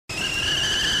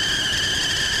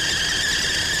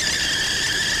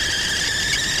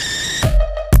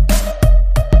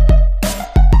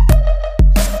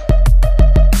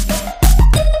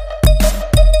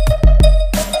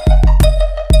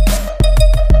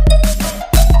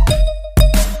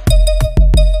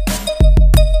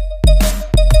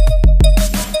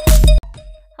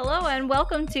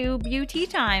to Beauty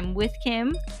Time with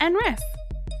Kim and Riss.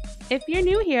 If you're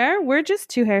new here, we're just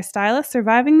two hairstylists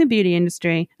surviving the beauty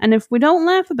industry, and if we don't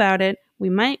laugh about it, we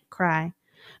might cry.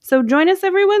 So join us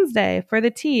every Wednesday for the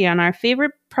tea on our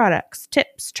favorite products,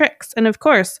 tips, tricks, and of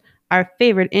course, our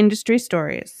favorite industry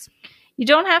stories. You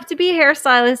don't have to be a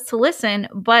hairstylist to listen,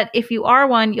 but if you are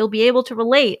one, you'll be able to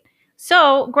relate.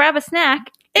 So grab a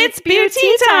snack. It's beauty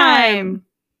time!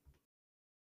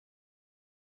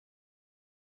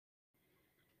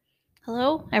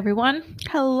 Hello, everyone.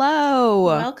 Hello.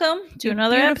 Welcome to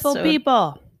another beautiful episode.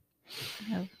 People.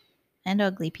 And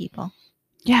ugly people.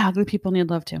 Yeah, ugly people need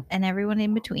love too. And everyone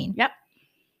in between. Yep.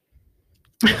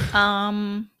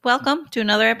 Welcome to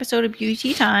another episode of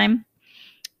Beauty Time.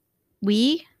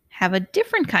 We have a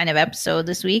different kind of episode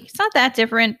this week. It's not that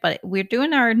different, but we're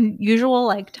doing our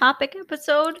usual topic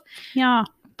episode. Yeah.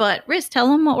 But Riz, tell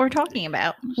them what we're talking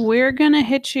about. We're going to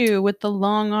hit you with the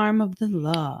long arm of the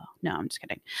law. No, I'm just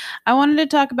kidding. I wanted to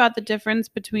talk about the difference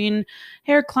between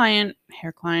client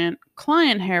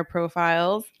hair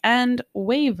profiles and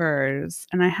waivers.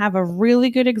 And I have a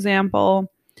really good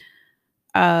example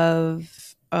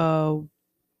of a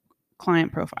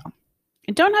client profile.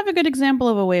 I don't have a good example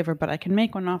of a waiver, but I can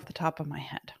make one off the top of my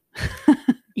head.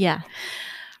 Yeah.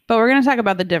 But we're going to talk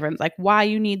about the difference, like why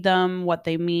you need them, what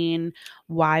they mean,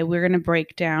 why we're going to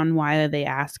break down why they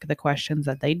ask the questions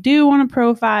that they do on a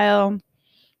profile.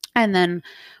 And then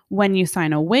when you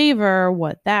sign a waiver,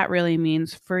 what that really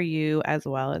means for you as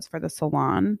well as for the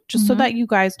salon, just so that you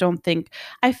guys don't think.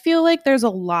 I feel like there's a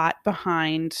lot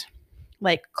behind,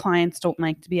 like clients don't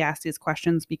like to be asked these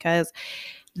questions because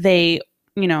they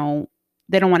don't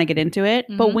want to get into it,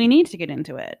 but we need to get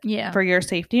into it for your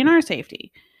safety and our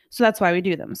safety. So that's why we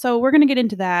do them. So we're going to get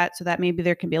into that so that maybe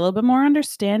there can be a little bit more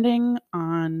understanding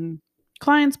on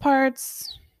clients'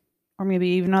 parts or maybe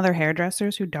even other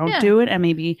hairdressers who don't do it and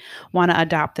maybe want to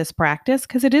adopt this practice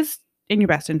because it is in your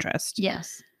best interest.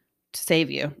 Yes. To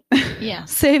save you. Yeah.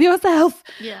 Save yourself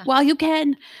while you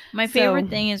can. My favorite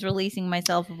thing is releasing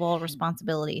myself of all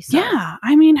responsibility. So. Yeah.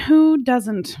 I mean, who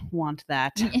doesn't want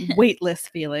that weightless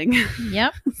feeling?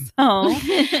 Yep. So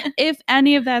if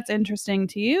any of that's interesting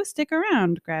to you, stick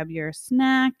around. Grab your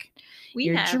snack,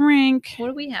 drink. What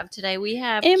do we have today? We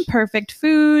have Imperfect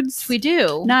Foods. We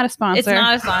do. Not a sponsor. It's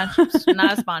not a sponsor.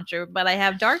 Not a sponsor. But I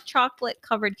have dark chocolate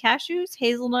covered cashews,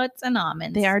 hazelnuts, and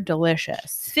almonds. They are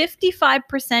delicious.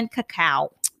 55%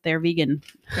 cacao. They're vegan.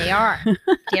 They are.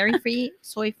 Dairy-free,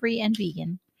 soy-free, and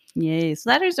vegan. Yes.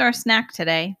 So that is our snack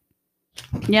today.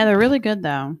 Yeah, they're really good,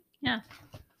 though. Yeah.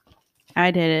 I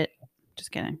did it.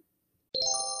 Just kidding.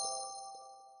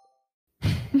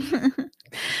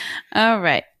 All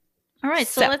right.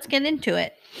 So let's get into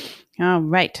it. All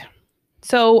right.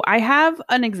 So I have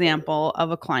an example of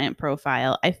a client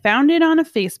profile. I found it on a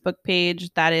Facebook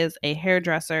page that is a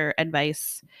hairdresser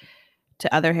advice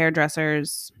to other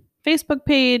hairdressers Facebook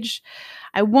page.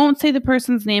 I won't say the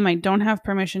person's name. I don't have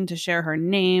permission to share her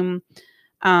name.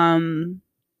 But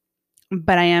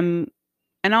I am,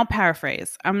 and I'll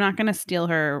paraphrase. I'm not going to steal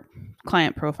her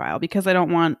client profile because I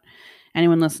don't want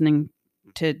anyone listening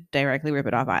to directly rip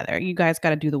it off either. You guys got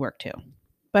to do the work too.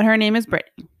 But her name is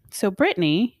Brittany. So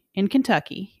Brittany in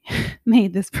Kentucky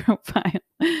made this profile.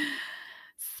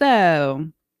 So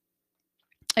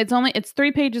it's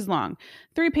 3 pages long.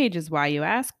 3 pages, why you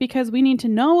ask? Because we need to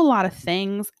know a lot of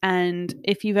things. And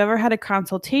if you've ever had a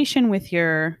consultation with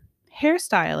your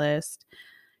hairstylist,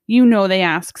 they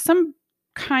ask some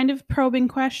kind of probing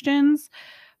questions,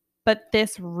 but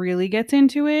this really gets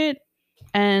into it.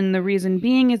 And the reason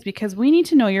being is because we need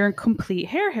to know your complete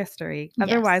hair history. Yes.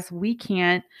 Otherwise, we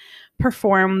can't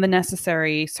perform the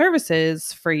necessary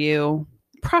services for you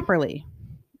properly.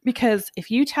 Because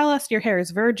if you tell us your hair is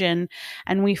virgin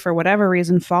and we, for whatever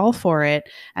reason, fall for it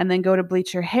and then go to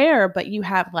bleach your hair, but you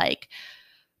have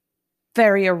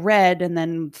Varia red and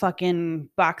then fucking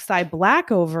box eye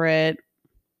black over it,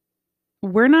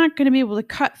 we're not going to be able to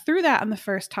cut through that on the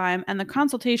first time. And the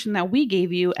consultation that we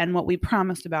gave you and what we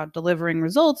promised about delivering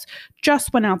results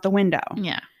just went out the window.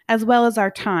 Yeah. As well as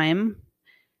our time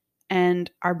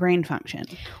and our brain function.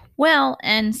 Well,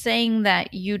 and saying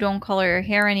that you don't color your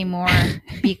hair anymore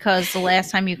because the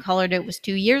last time you colored it was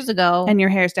 2 years ago. And your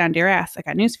hair's down to your ass. I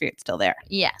got news for you. It's still there.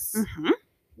 Yes. Mm-hmm.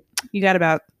 You got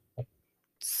about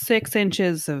 6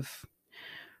 inches of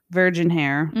virgin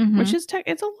hair, which is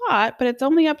it's a lot, but it's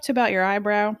only up to about your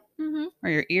eyebrow or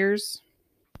your ears.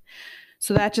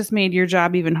 So that just made your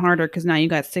job even harder because now you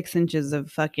got 6 inches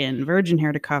of fucking virgin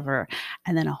hair to cover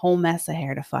and then a whole mess of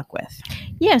hair to fuck with.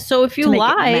 Yeah, so if you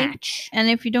lie and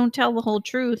if you don't tell the whole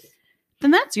truth,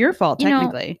 then that's your fault, You know,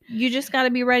 technically. You just got to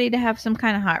be ready to have some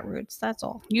kind of hot roots. That's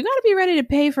all. You got to be ready to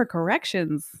pay for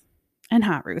corrections and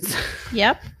hot roots.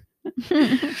 Yep.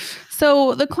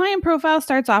 So the client profile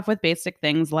starts off with basic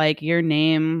things like your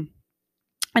name,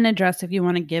 an address if you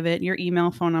want to give it, your email,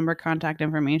 phone number, contact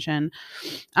information.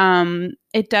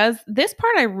 It does this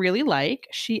part I really like.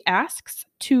 She asks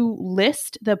to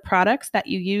list the products that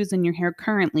you use in your hair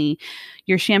currently,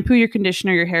 your shampoo, your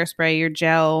conditioner, your hairspray, your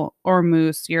gel or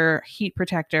mousse, your heat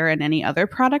protector, and any other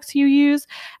products you use.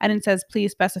 And it says,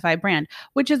 please specify brand,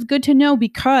 which is good to know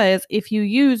because if you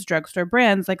use drugstore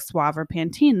brands like Suave or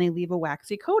Pantene, they leave a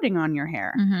waxy coating on your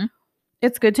hair. Mm-hmm.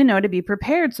 It's good to know to be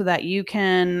prepared so that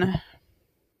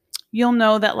you'll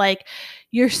know that like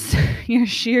your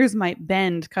shears might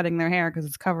bend cutting their hair because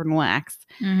it's covered in wax.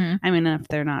 Mm-hmm. I mean, if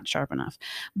they're not sharp enough,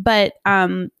 but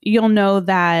you'll know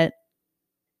that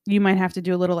you might have to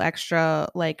do a little extra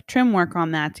like trim work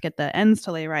on that to get the ends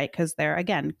to lay right because they're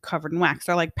again covered in wax.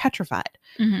 They're like petrified,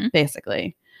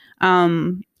 basically.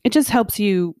 It just helps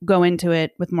you go into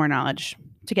it with more knowledge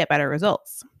to get better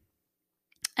results.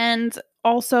 And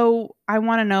also, I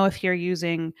want to know if you're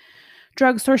using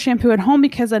drugstore shampoo at home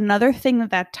because another thing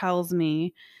that tells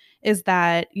me is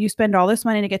that you spend all this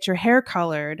money to get your hair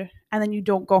colored and then you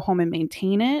don't go home and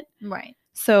maintain it. Right.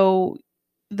 So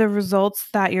the results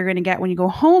that you're going to get when you go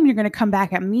home, you're going to come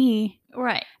back at me.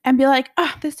 Right. And be like,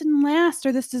 oh, this didn't last,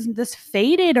 or this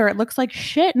faded, or it looks like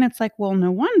shit. And it's like, well,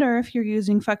 no wonder if you're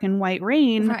using fucking White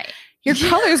Rain, right. Your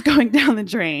color's going down the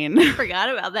drain. I forgot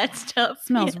about that stuff. It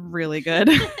smells really good.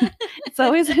 It's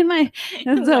always in my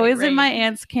in my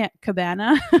aunt's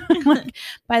cabana, like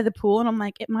by the pool, and I'm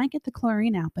like, it might get the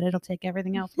chlorine out, but it'll take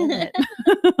everything else with it.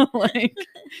 Like,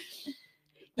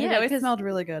 yeah, it smelled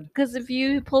really good. Because if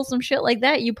you pull some shit like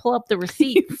that, you pull up the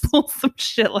receipts. Pull some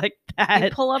shit like that. You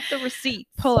pull up the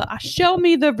receipts. Show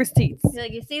me the receipts. You're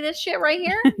like, you see this shit right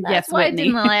here? That's yes, why Whitney. It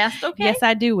didn't last. Okay. Yes,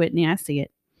 I do, Whitney. I see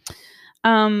it.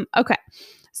 Okay.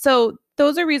 So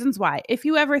those are reasons why. If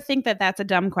you ever think that that's a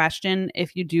dumb question,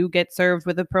 if you do get served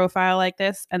with a profile like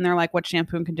this and they're like, what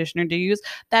shampoo and conditioner do you use?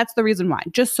 That's the reason why,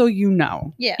 just so you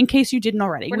know. Yeah. In case you didn't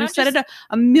already. We've said it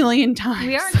a million times.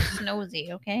 We aren't just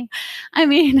nosy, okay? I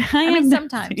mean,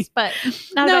 sometimes, nosy. But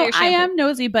not no, about your shampoo. I am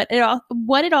nosy, but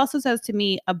what it also says to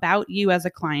me about you as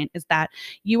a client is that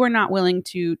you are not willing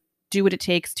to do what it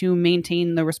takes to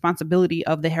maintain the responsibility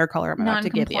of the hair color I'm about to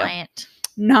give you.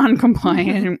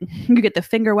 Non-compliant. You get the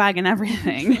finger wag and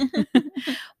everything.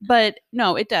 But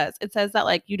no, it does. It says that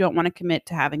like you don't want to commit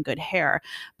to having good hair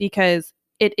because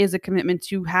it is a commitment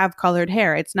to have colored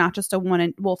hair. It's not just a one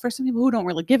and well, for some people who don't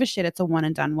really give a shit, it's a one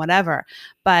and done whatever.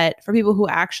 But for people who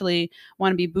actually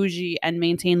want to be bougie and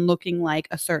maintain looking like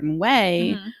a certain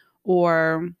way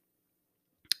or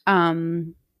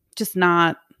just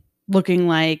not looking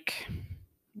like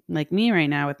me right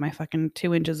now with my fucking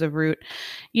 2 inches of root,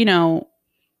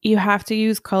 you have to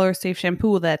use color safe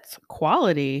shampoo that's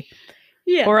quality.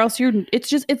 Yeah. Or else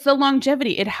it's the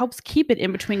longevity. It helps keep it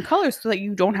in between colors so that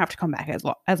you don't have to come back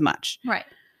as much. Right.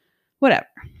 Whatever.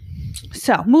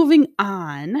 So moving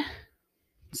on.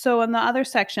 So in the other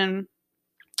section,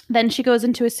 then she goes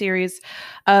into a series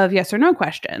of yes or no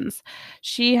questions.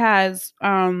 She has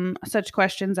such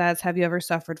questions as, have you ever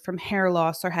suffered from hair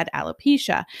loss or had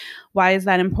alopecia? Why is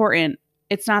that important?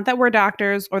 It's not that we're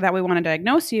doctors or that we want to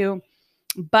diagnose you,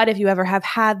 but if you ever have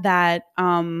had that,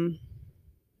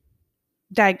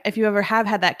 if you ever have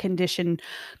had that condition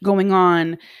going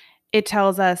on, it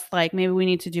tells us like maybe we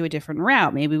need to do a different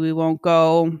route. Maybe we won't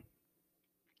go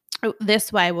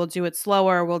this way. We'll do it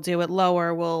slower. We'll do it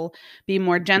lower. We'll be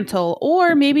more gentle.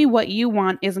 Or maybe what you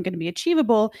want isn't going to be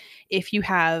achievable if you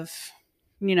have,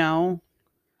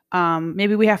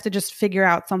 maybe we have to just figure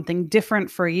out something different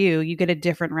for you. You get a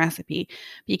different recipe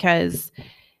because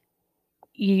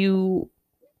you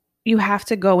have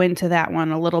to go into that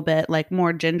one a little bit like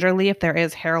more gingerly if there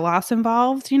is hair loss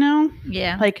involved,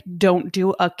 Yeah. Like don't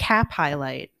do a cap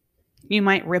highlight. You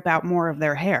might rip out more of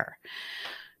their hair.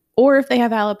 Or if they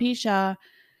have alopecia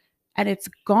and it's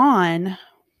gone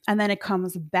and then it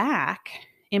comes back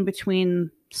in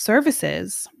between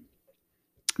services,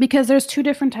 because there's 2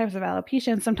 different types of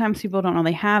alopecia and sometimes people don't know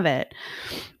they have it.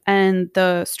 And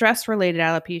the stress-related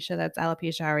alopecia, that's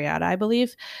alopecia areata, I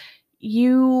believe,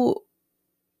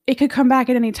 it could come back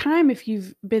at any time if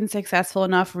you've been successful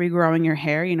enough regrowing your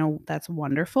hair. That's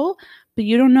wonderful, but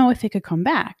you don't know if it could come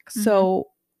back. Mm-hmm. So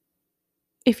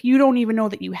if you don't even know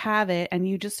that you have it and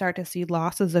you just start to see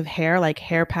losses of hair, like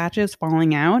hair patches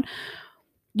falling out,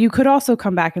 you could also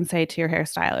come back and say to your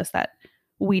hairstylist that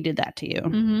we did that to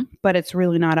you, but it's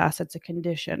really not us. It's a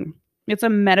condition. It's a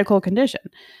medical condition.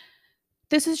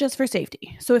 This is just for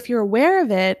safety. So if you're aware of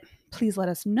it, please let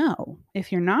us know.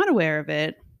 If you're not aware of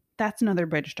it, that's another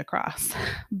bridge to cross.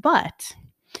 But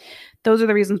those are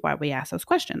the reasons why we ask those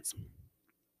questions.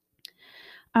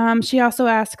 She also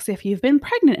asks if you've been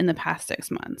pregnant in the past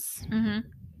 6 months. Mm-hmm.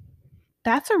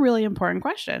 That's a really important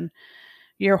question.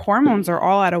 Your hormones are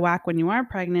all out of whack when you are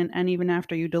pregnant, and even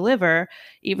after you deliver,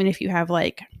 even if you have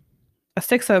like a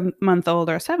 6-month-old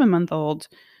or a 7-month-old,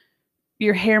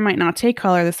 your hair might not take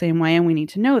color the same way, and we need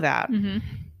to know that. Mm-hmm.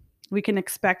 We can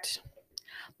expect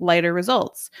lighter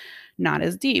results, not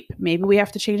as deep. Maybe we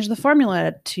have to change the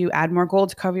formula to add more gold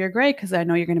to cover your gray because I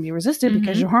know you're going to be resistant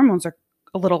because your hormones are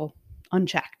a little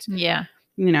unchecked. Yeah.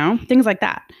 You know, things like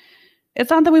that. It's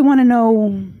not that we want to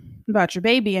know about your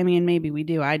baby. I mean, maybe we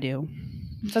do. I do.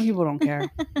 Some people don't care.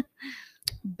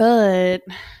 But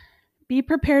be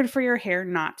prepared for your hair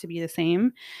not to be the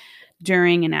same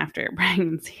during and after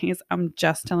pregnancies. I'm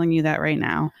just telling you that right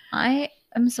now. I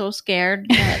am so scared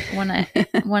that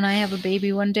when I have a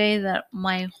baby one day that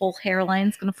my whole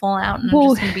hairline's going to fall out and I'm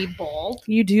just going to be bald.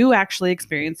 You do actually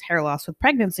experience hair loss with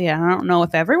pregnancy. I don't know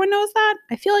if everyone knows that.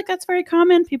 I feel like that's very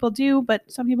common. People do, but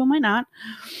some people might not.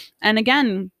 And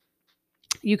again,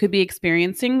 you could be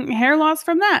experiencing hair loss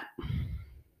from that.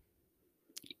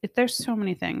 There's so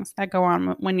many things that go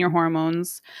on when your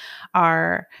hormones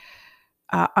are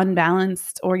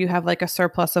unbalanced, or you have like a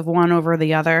surplus of one over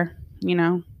the other, you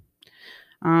know.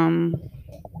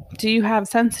 Do you have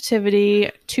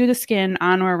sensitivity to the skin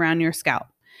on or around your scalp?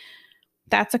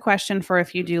 That's a question for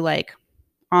if you do like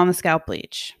on the scalp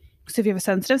bleach. Because if you have a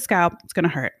sensitive scalp, it's going to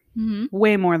hurt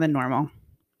way more than normal.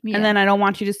 Yeah. And then I don't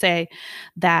want you to say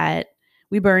that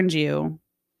we burned you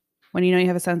when you know you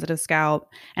have a sensitive scalp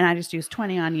and I just used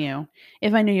 20 on you.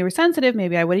 If I knew you were sensitive,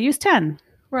 maybe I would have used 10.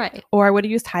 Right. Or I would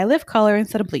have used high lift color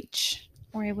instead of bleach.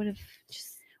 Or I would have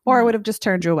just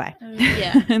turned you away.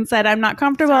 Yeah. And said, I'm not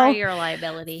comfortable. Sorry, you're a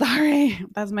liability. Sorry.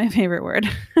 That's my favorite word.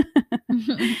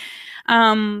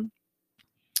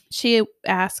 She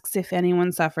asks if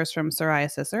anyone suffers from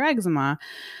psoriasis or eczema.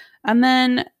 And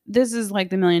then this is like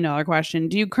the $1 million question.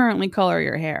 Do you currently color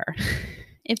your hair?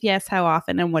 If yes, how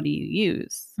often and what do you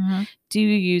use? Mm-hmm. Do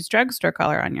you use drugstore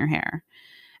color on your hair?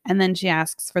 And then she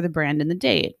asks for the brand and the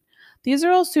date. These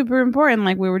are all super important,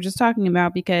 like we were just talking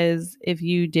about, because if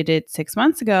you did it 6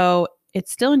 months ago,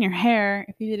 it's still in your hair.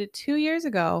 If you did it 2 years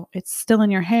ago, it's still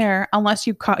in your hair, unless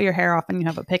you cut your hair off and you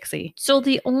have a pixie. So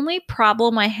the only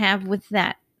problem I have with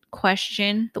that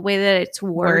question, the way that it's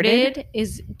worded,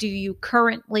 is do you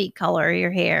currently color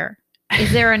your hair?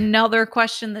 Is there another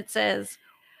question that says,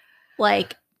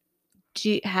 like,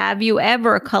 have you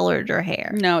ever colored your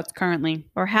hair? No, it's currently.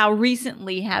 Or how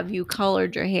recently have you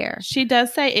colored your hair? She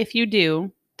does say if you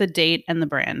do, the date and the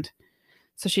brand.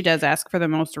 So she does ask for the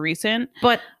most recent.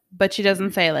 But she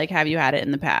doesn't say, like, have you had it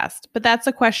in the past? But that's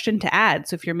a question to add.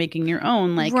 So if you're making your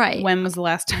own, like, when was the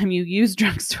last time you used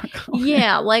drugstore color?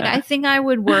 Yeah, like, I think I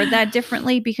would word that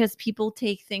differently because people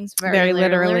take things very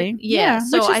literally. Yeah,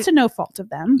 so which is to no fault of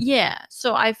them. Yeah,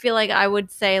 so I feel like I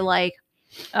would say, like,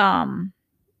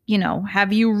 you know, how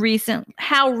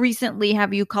recently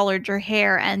have you colored your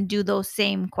hair, and do those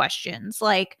same questions.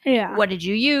 Like, what did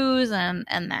you use and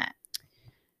that.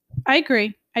 I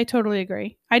agree. I totally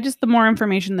agree. The more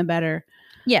information, the better.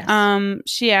 Yes.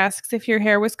 She asks if your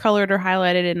hair was colored or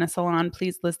highlighted in a salon,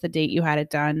 please list the date you had it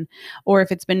done. Or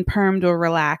if it's been permed or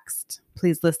relaxed,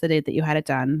 please list the date that you had it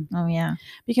done. Oh, yeah.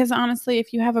 Because honestly,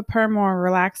 if you have a perm or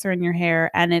a relaxer in your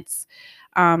hair and it's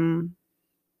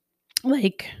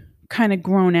like kind of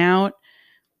grown out,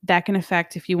 that can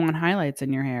affect if you want highlights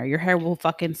in your hair. Your hair will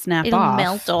fucking snap off. It'll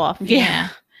melt off. Yeah.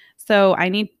 So I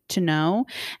need to know.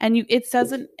 And it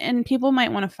doesn't, and people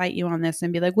might want to fight you on this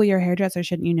and be like, well, you're a hairdresser,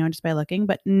 shouldn't you know just by looking?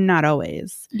 But not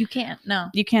always. You can't. No.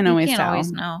 You can't always tell.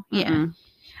 Always know. Yeah.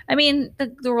 I mean,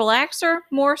 the relaxer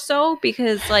more so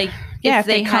because, like, if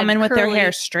they come in with their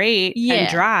hair straight and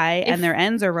dry and their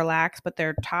ends are relaxed, but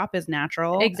their top is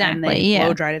natural. Exactly. And they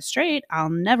blow dried it straight,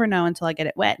 I'll never know until I get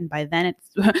it wet. And by then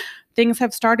things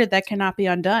have started that cannot be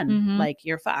undone. Mm-hmm. Like,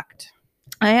 you're fucked.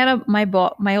 I had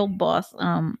my old boss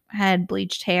had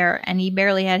bleached hair, and he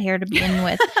barely had hair to begin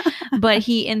with, but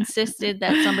he insisted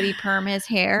that somebody perm his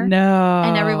hair. No.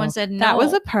 And everyone said no. That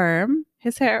was a perm.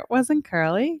 His hair wasn't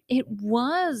curly. It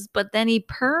was, but then he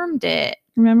permed it.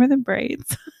 Remember the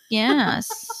braids?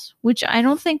 Yes, which I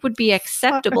don't think would be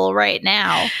acceptable right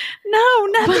now. No,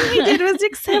 nothing he did was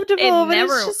acceptable.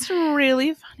 It's just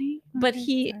really funny. But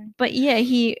he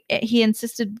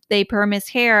insisted they perm his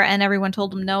hair, and everyone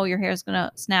told him, no, your hair is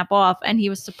gonna snap off, and he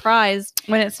was surprised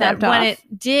when it snapped off. When it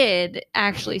did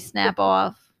actually snap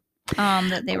off,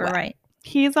 that they were right.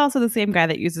 He's also the same guy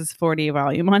that uses 40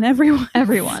 volume on everyone.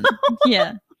 So.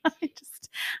 Yeah.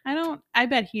 I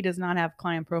bet he does not have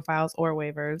client profiles or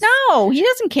waivers. No, he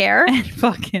doesn't care. And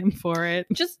fuck him for it.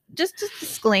 Just a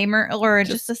disclaimer or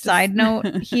just a side note.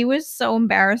 He was so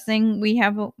embarrassing. We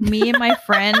have me and my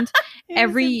friend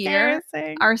every year,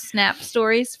 our Snap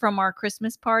stories from our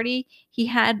Christmas party. He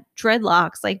had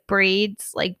dreadlocks, like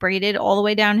braids, like braided all the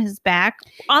way down his back.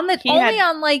 He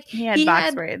had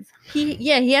box braids. He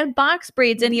had box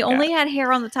braids, and he only had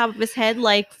hair on the top of his head,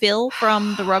 like Phil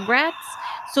from the Rugrats.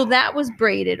 So that was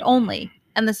braided only,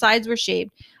 and the sides were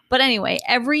shaved. But anyway,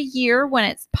 every year when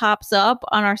it pops up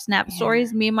on our Snap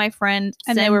stories, me and my friend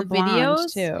and send they were the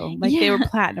videos too. Like they were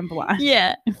platinum blonde.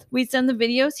 Yeah, we send the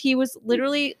videos. He was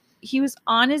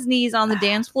on his knees on the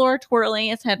dance floor,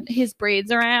 twirling his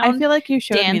braids around. I feel like you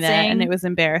showed me that, and it was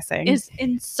embarrassing. It's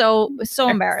so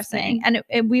embarrassing, and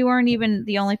we weren't even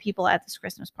the only people at this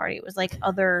Christmas party. It was like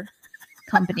other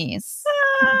companies.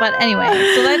 But anyway,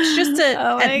 so that's just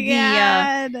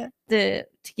to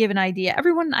give an idea.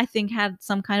 Everyone, I think, had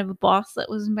some kind of a boss that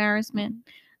was embarrassment,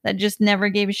 that just never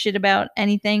gave a shit about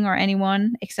anything or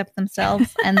anyone except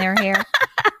themselves and their hair,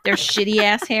 their shitty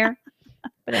ass hair.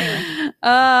 But anyway,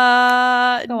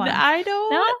 I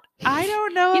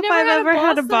don't know if I've ever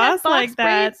had a boss like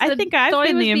that. I think I've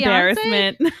been the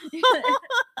embarrassment.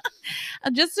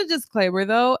 Just a disclaimer,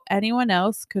 though, anyone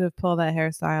else could have pulled that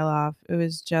hairstyle off. It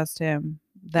was just him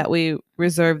that we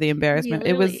reserved the embarrassment.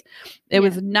 It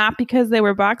was not because they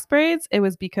were box braids. It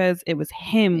was because it was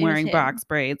him wearing box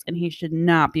braids, and he should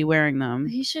not be wearing them.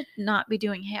 He should not be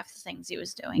doing half the things he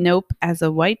was doing. Nope. As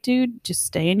a white dude, just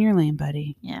stay in your lane,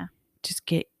 buddy. Yeah. Just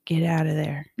get out of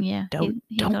there. Yeah. Don't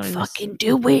fucking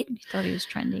do it. He thought he was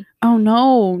trendy. Oh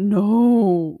no.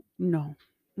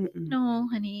 Mm-mm. No,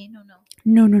 honey. No.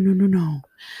 No.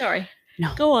 Sorry.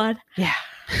 No. Go on. Yeah.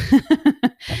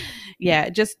 Yeah,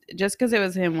 just because it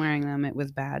was him wearing them, it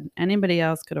was bad. Anybody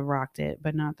else could have rocked it,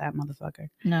 but not that motherfucker.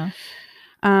 No.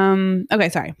 Okay,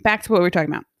 sorry. Back to what we were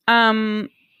talking about.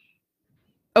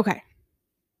 Okay.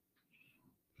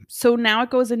 So now it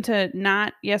goes into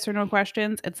not yes or no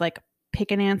questions. It's like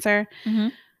pick an answer.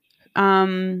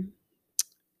 Mm-hmm.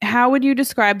 How would you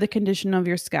describe the condition of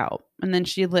your scalp? And then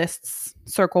she lists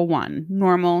circle 1,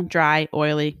 normal, dry,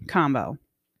 oily, combo.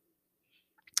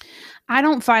 I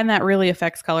don't find that really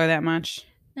affects color that much.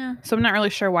 No. So I'm not really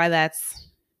sure why that's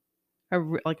a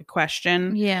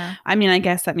question. Yeah. I mean, I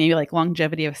guess that maybe like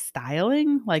longevity of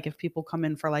styling, like if people come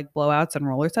in for like blowouts and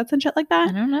roller sets and shit like that.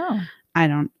 I don't know. I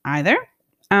don't either.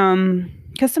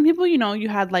 Because some people, you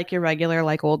had like your regular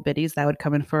like old biddies that would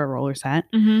come in for a roller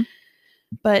set. Mm-hmm.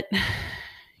 But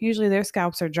usually their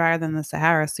scalps are drier than the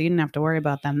Sahara, so you didn't have to worry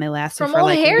about them. They lasted from for all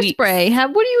like the hairspray. weeks.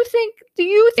 What do you think? Do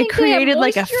you think it created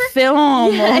like a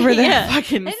film over their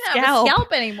fucking they didn't scalp? have a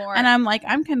scalp anymore. And I'm like,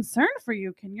 I'm concerned for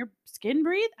you. Can your skin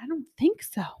breathe? I don't think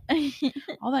so.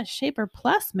 All that Shaper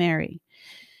Plus, Mary.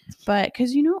 But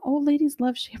because old ladies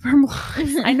love Shaper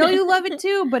Plus. I know you love it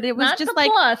too, but it was not just the like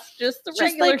plus, just the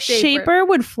regular Shaper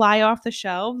would fly off the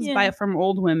shelves from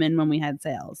old women when we had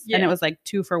sales, and it was like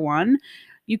 2 for 1.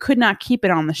 You could not keep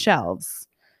it on the shelves.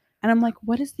 And I'm like,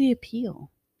 what is the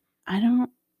appeal? I don't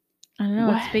know.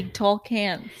 What? It's big, tall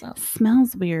cans. So.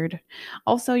 Smells weird.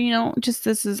 Also, just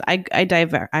this is I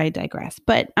digress.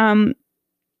 But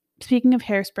speaking of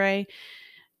hairspray,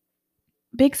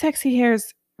 Big Sexy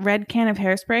Hair's red can of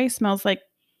hairspray smells like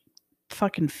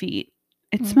fucking feet.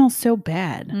 It smells so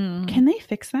bad. Can they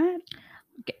fix that?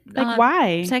 Like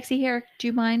why? Sexy Hair, do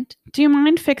you mind? Do you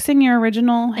mind fixing your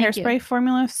original hairspray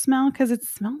formula smell? Because it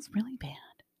smells really bad.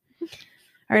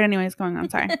 All right, anyways, going on.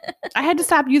 Sorry. I had to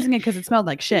stop using it because it smelled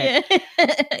like shit.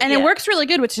 And it works really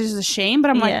good, which is a shame.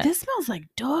 But I'm like, this smells like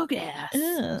dog ass.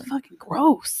 It's fucking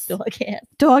gross.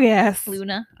 Dog ass.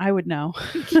 Luna. I would know.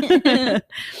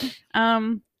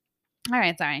 All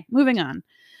right, sorry. Moving on.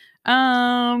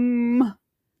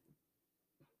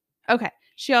 Okay.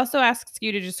 She also asks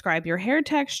you to describe your hair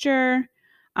texture,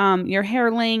 your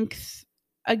hair length.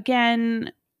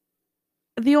 Again,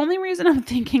 the only reason I'm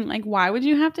thinking, like, why would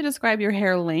you have to describe your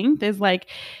hair length is like,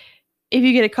 if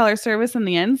you get a color service and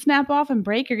the ends snap off and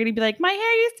break, you're going to be like, my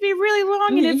hair used to be really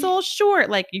long and it's all short.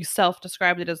 Like you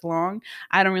self-described it as long.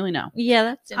 I don't really know. Yeah,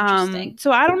 that's interesting.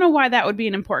 So I don't know why that would be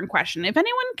an important question. If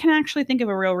anyone can actually think of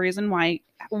a real reason why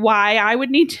I would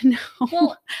need to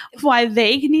know why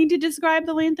they need to describe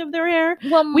the length of their hair.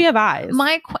 Well, we have eyes.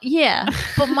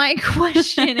 but my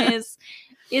question is,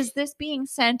 is this being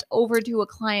sent over to a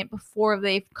client before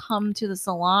they've come to the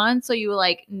salon so you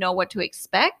like know what to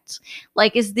expect?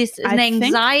 Like, is this an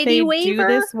anxiety they waiver?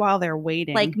 do this while they're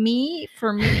waiting. Like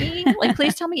for me, like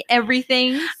please tell me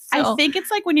everything. I think it's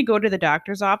like when you go to the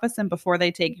doctor's office and before they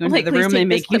take you into Like, the please room, they take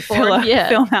make this you clipboard.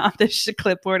 fill out this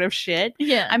clipboard of shit.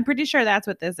 Yeah. I'm pretty sure that's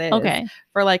what this is. Okay.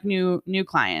 For like new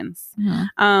clients. Mhm.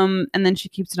 And then she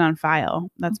keeps it on file.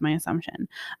 That's my assumption.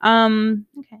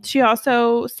 Okay. She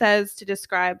also says to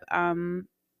describe,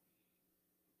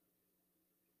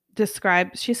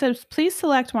 she says, please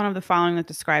select one of the following that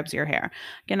describes your hair.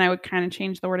 Again, I would kind of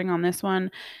change the wording on this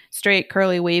one: straight,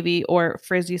 curly, wavy, or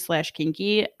frizzy /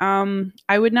 kinky.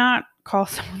 I would not call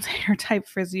someone's hair type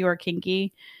frizzy or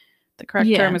kinky. The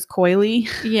correct term is coily.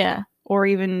 Yeah. Or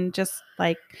even just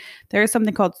like, there is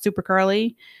something called super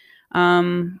curly.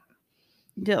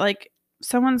 Like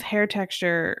someone's hair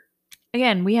texture,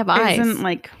 again, we have eyes. Isn't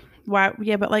like, why?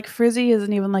 Yeah, but like frizzy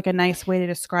isn't even like a nice way to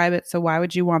describe it. So why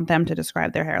would you want them to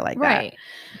describe their hair like that?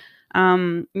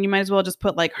 You might as well just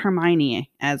put like Hermione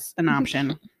as an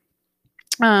option.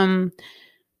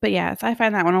 But yeah, if I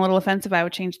find that one a little offensive, I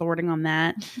would change the wording on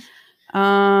that.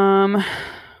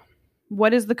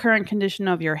 What is the current condition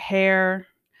of your hair?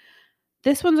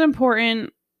 This one's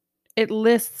important. It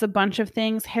lists a bunch of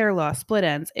things: hair loss, split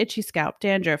ends, itchy scalp,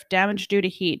 dandruff, damage due to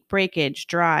heat, breakage,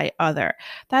 dry, other.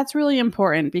 That's really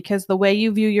important because the way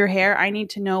you view your hair, I need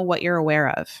to know what you're aware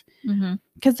of.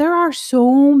 Because there are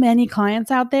so many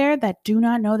clients out there that do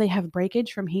not know they have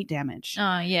breakage from heat damage.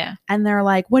 Yeah. And they're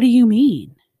like, what do you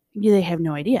mean? They have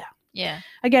no idea. Yeah.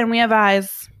 Again, we have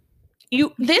eyes.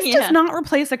 This does not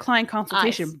replace a client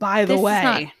consultation, eyes. by the way. Does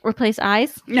not replace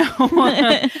eyes? No.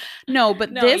 No,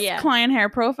 but this client hair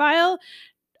profile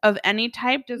of any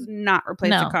type does not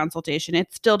replace a consultation.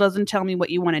 It still doesn't tell me what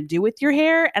you want to do with your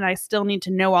hair, and I still need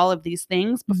to know all of these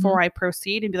things before I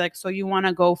proceed and be like, so you want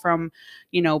to go from,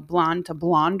 blonde to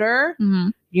blonder?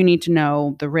 You need to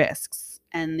know the risks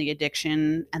and the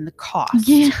addiction and the cost.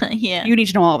 Yeah. You need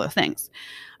to know all those things.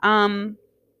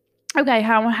 Okay,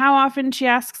 how often, she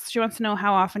asks, she wants to know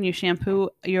how often you shampoo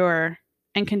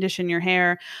and condition your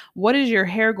hair. What is your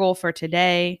hair goal for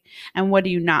today? And what do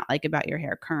you not like about your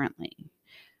hair currently?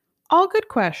 All good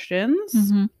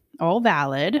questions, all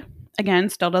valid. Again,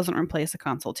 still doesn't replace a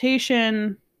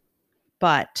consultation.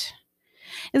 But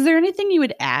is there anything you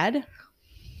would add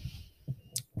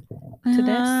to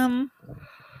this?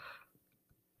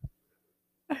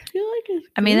 I feel like it's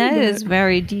that is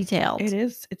very detailed. It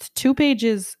is. It's 2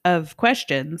 pages of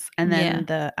questions, and then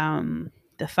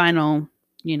the final,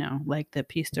 like the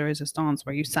piece de resistance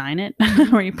where you sign it,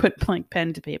 where you put blank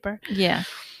pen to paper. Yeah.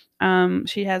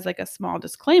 She has like a small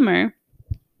disclaimer,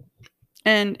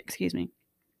 and excuse me,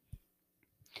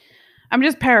 I'm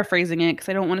just paraphrasing it because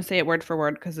I don't want to say it word for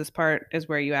word because this part is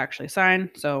where you actually sign.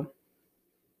 So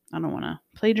I don't want to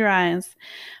plagiarize,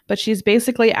 but she's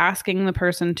basically asking the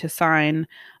person to sign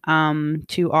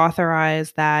to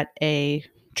authorize that a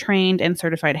trained and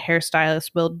certified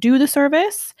hairstylist will do the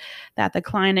service, that the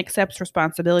client accepts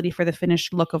responsibility for the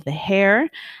finished look of the hair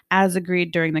as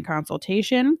agreed during the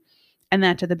consultation, and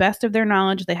that to the best of their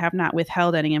knowledge, they have not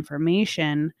withheld any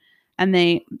information. And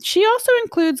she also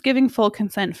includes giving full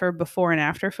consent for before and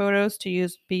after photos to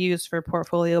be used for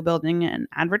portfolio building and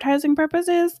advertising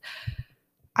purposes.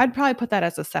 I'd probably put that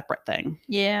as a separate thing.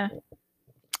 Yeah.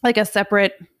 Like a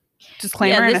separate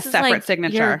disclaimer and a separate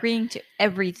signature. You're agreeing to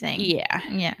everything. Yeah.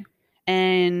 Yeah.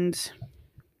 And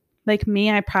like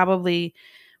me, I probably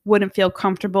wouldn't feel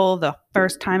comfortable the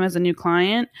first time as a new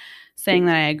client saying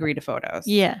that I agree to photos.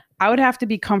 Yeah. I would have to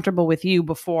be comfortable with you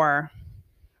before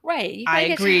I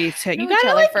agree to. You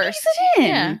gotta like first. It in.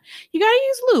 Yeah. You gotta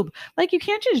use lube. Like you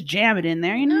can't just jam it in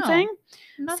there. You know what I'm saying?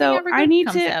 Nothing so I need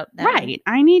to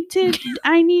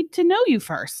I need to know you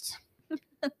first.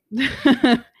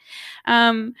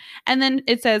 And then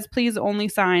it says, please only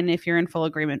sign if you're in full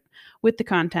agreement with the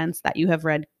contents that you have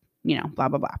read, blah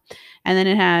blah blah. And then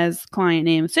it has client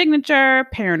name, signature,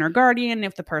 parent or guardian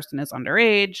if the person is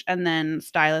underage, and then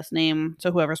stylist name,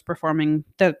 so whoever's performing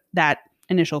that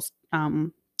initial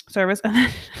service. And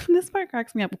then this part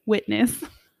cracks me up: witness.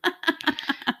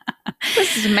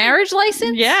 This is a marriage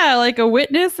license? Yeah, like a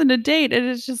witness and a date. And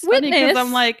it's just funny because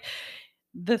I'm like,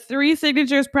 the 3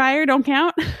 signatures prior don't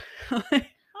count. All right.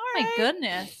 My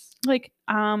goodness. Like,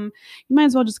 you might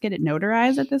as well just get it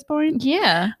notarized at this point.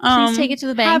 Yeah. Please take it to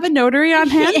the bank. Have a notary on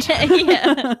hand.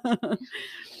 Yeah.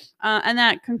 And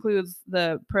that concludes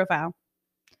the profile.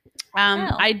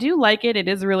 Wow. I do like it. It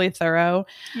is really thorough.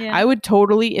 Yeah. I would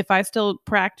totally, if I still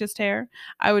practiced hair,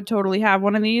 I would totally have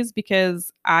one of these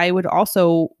because I would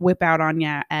also whip out on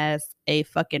ya as a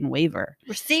fucking waiver.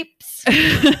 Receipts.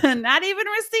 Not even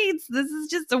receipts. This is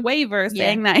just a waiver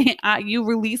saying that you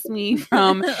release me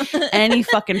from any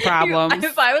fucking problems.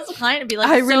 If I was a client, I'd be like,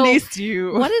 I released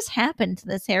you. What has happened to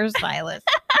this hairstylist?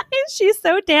 She's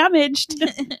so damaged.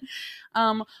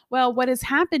 Well, what has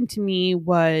happened to me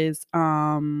was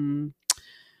all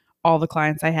the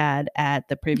clients I had at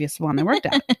the previous salon I worked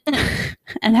at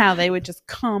and how they would just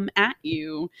come at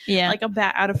you like a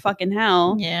bat out of fucking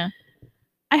hell. Yeah.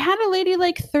 I had a lady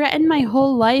like threaten my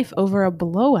whole life over a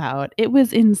blowout. It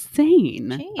was insane.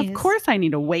 Jeez. Of course I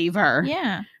need a waiver.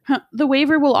 Yeah. The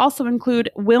waiver will also include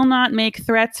will not make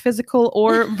threats physical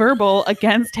or verbal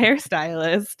against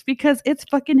hairstylist because it's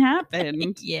fucking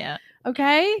happened. Yeah.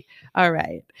 Okay? All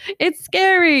right. It's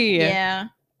scary. Yeah.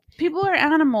 People are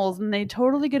animals and they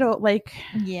totally get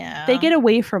yeah. they get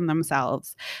away from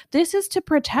themselves. This is to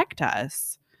protect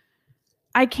us.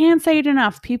 I can't say it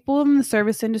enough. People in the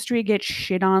service industry get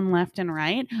shit on left and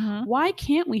right. Mhm. Why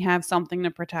can't we have something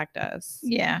to protect us?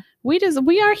 Yeah. We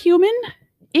are human.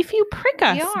 If you prick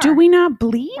us, are. do we not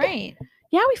bleed? Right.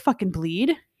 Yeah, we fucking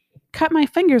bleed. Cut my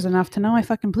fingers enough to know I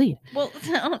fucking bleed. Well,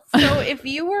 so if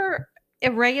you were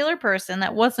a regular person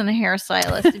that wasn't a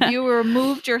hairstylist, if you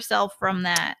removed yourself from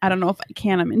that, I don't know if I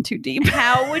can. I'm in too deep.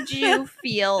 how would you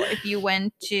feel if you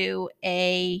went to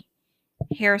a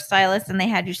hairstylist and they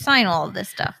had you sign all of this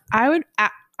stuff? I would.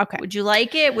 Okay. Would you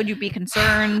like it? Would you be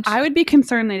concerned? I would be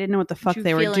concerned they didn't know what the fuck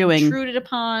they were doing. Intruded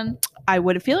upon? I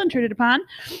would feel intruded upon.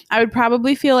 I would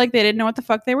probably feel like they didn't know what the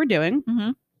fuck they were doing.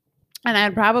 Mm-hmm. And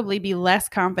I'd probably be less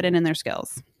confident in their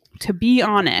skills, to be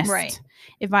honest. Right.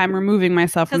 If I'm removing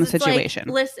myself from the situation.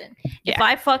 Like, listen, if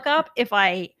I fuck up, if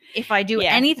I do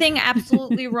anything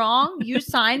absolutely wrong, you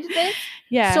signed this.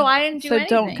 Yeah. So I didn't do anything.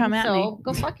 So don't come at me.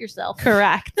 Go fuck yourself.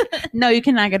 Correct. No, you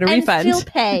cannot get a refund. And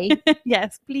still pay.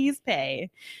 Yes, please pay.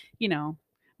 You know,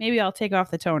 maybe I'll take off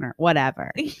the toner,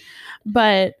 whatever.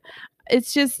 But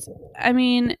it's just, I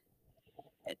mean,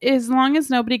 as long as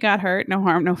nobody got hurt, no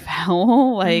harm, no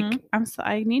foul. Like,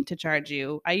 I need to charge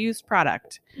you. I used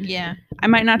product. Yeah. I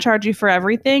might not charge you for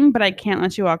everything, but I can't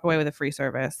let you walk away with a free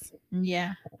service.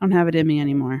 Yeah. I don't have it in me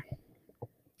anymore.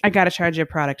 I got to charge you a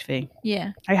product fee.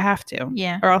 Yeah. I have to.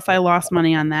 Yeah. Or else I lost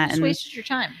money on that. Just and wasted your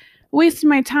time. Wasted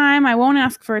my time. I won't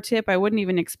ask for a tip. I wouldn't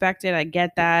even expect it. I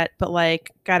get that. But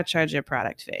like, got to charge you a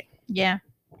product fee. Yeah.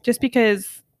 Just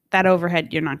because that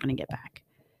overhead you're not going to get back.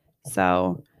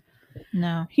 So,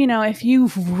 no. You know, if you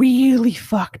really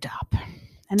fucked up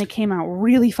and it came out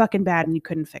really fucking bad and you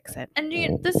couldn't fix it. And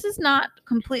this is not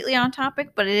completely on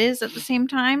topic, but it is at the same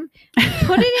time.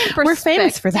 Put it in perspective. We're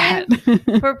famous for that.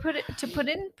 To put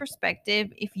it in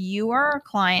perspective, if you are a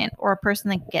client or a person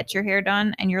that gets your hair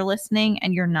done and you're listening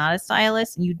and you're not a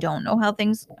stylist and you don't know how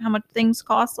much things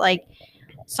cost, like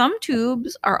some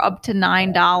tubes are up to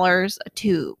 $9 a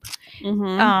tube.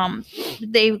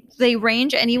 Mm-hmm. They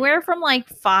range anywhere from like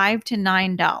 $5 to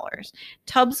 $9.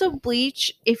 Tubs of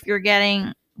bleach, if you're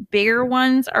getting bigger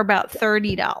ones, are about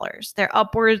 $30. They're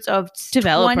upwards of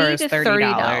Developers, $20 to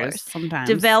 $30 sometimes.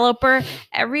 Developer,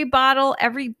 every bottle,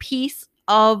 every piece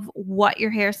of what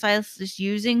your hairstylist is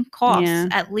using costs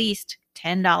at least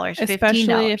 $10, $15.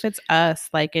 Especially if it's us,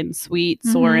 like in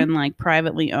suites or in like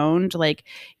privately owned, like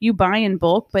you buy in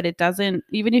bulk, but it doesn't,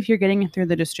 even if you're getting it through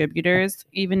the distributors,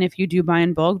 even if you do buy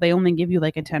in bulk, they only give you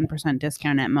like a 10%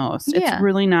 discount at most. Yeah. It's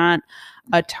really not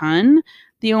a ton.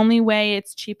 The only way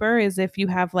it's cheaper is if you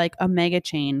have like a mega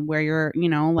chain where you're, you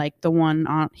know, like the one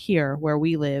on here where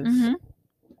we live.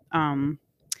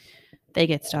 They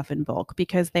get stuff in bulk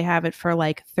because they have it for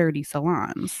like 30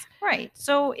 salons. Right.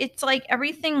 So it's like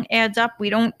everything adds up. We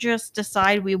don't just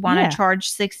decide we want to charge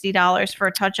 $60 for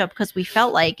a touch up because we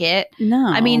felt like it. No.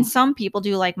 I mean, some people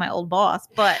do, like my old boss,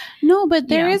 but no, but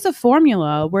there is a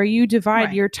formula where you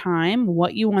divide your time,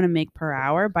 what you want to make per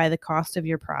hour by the cost of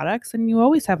your products. And you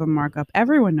always have a markup.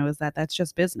 Everyone knows that. That's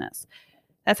just business.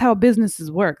 That's how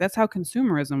businesses work. That's how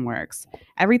consumerism works.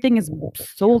 Everything is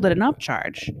sold at an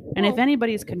upcharge. And if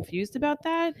anybody's confused about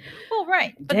that, well,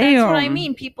 right. But that's what I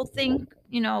mean. People think,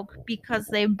 you know, because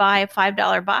they buy a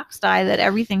 $5 box dye that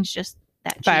everything's just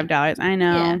that cheap. $5. I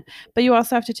know. Yeah. But you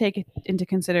also have to take into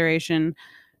consideration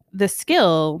the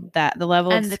skill, that the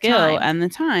level of skill and the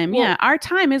time. Well, our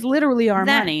time is literally our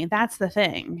money. That's the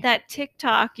thing. That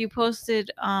TikTok you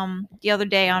posted the other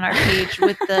day on our page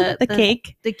with the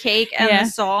cake and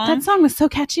the song. That song was so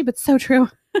catchy but so true.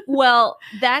 Well,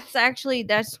 that's actually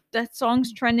that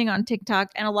song's trending on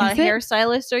TikTok, and a lot of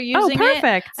hairstylists are using it. Oh,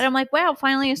 perfect. And I'm like, wow,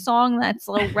 finally a song that's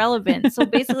relevant. So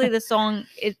basically, the song,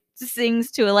 it's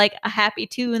sings to like a happy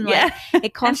tune. Like it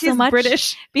and costs she's so much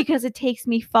British. because it takes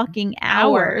me fucking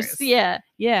hours. Yeah.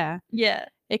 Yeah. Yeah.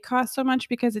 It costs so much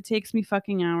because it takes me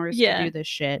fucking hours Yeah. to do this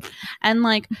shit. And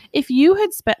like, if you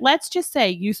had spent, let's just say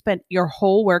you spent your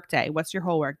whole workday. What's your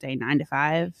whole workday? 9 to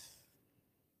 5,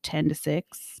 10 to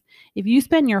 6. If you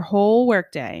spend your whole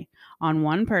workday on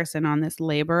one person on this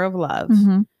labor of love,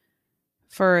 Mhm.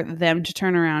 for them to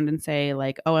turn around and say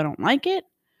like, oh, I don't like it,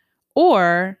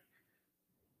 or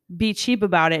be cheap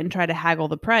about it and try to haggle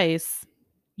the price,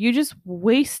 you just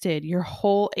wasted your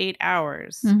whole 8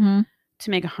 hours Mhm. to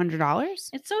make $100.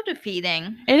 It's so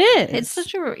defeating. It is. It's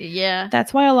such a yeah.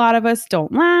 That's why a lot of us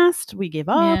don't last. We give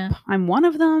up. Yeah. I'm one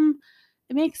of them.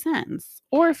 It makes sense.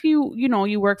 Or if you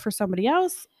work for somebody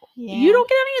else, you don't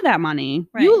get any of that money.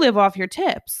 Right. You live off your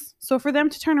tips. So for them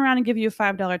to turn around and give you a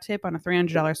 $5 tip on a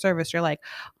 $300 service, you're like,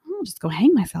 I'll just go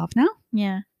hang myself now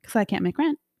Yeah. because I can't make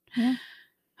rent. Yeah.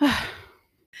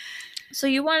 So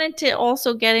you wanted to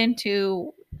also get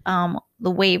into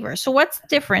the waiver. So what's the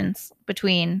difference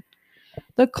between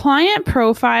The client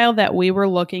profile that we were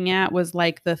looking at was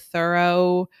like the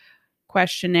thorough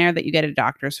questionnaire that you get at a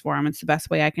doctor's forum. It's the best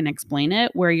way I can explain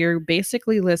it, where you're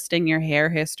basically listing your hair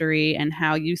history and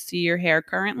how you see your hair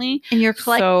currently. and you're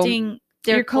collecting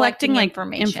You're collecting like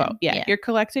information. info. Yeah. You're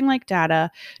collecting like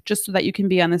data just so that you can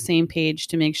be on the same page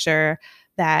to make sure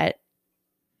that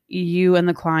you and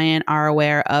the client are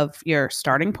aware of your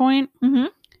starting point. Mhm.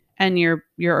 And you're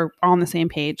on the same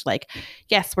page. Like,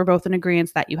 yes, we're both in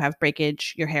agreement that you have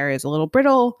breakage. Your hair is a little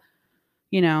brittle,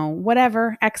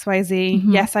 whatever, XYZ.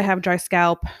 Mhm. Yes, I have dry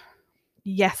scalp.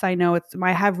 Yes, I know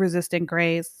I have resistant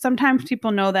grays. Sometimes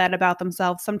people know that about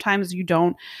themselves. Sometimes you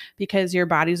don't, because your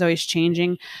body's always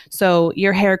changing. So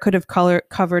your hair could have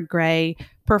covered gray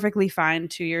perfectly fine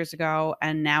 2 years ago,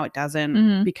 and now it doesn't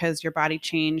Mhm. because your body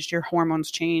changed, your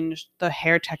hormones changed, the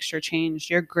hair texture changed,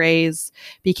 your grays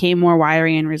became more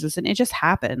wiry and resistant. It just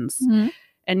happens. Mhm.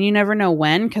 And you never know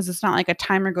when, because it's not like a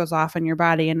timer goes off in your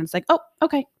body and it's like, oh,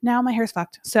 okay, now my hair's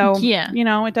fucked. So, Yeah.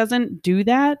 it doesn't do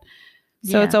that.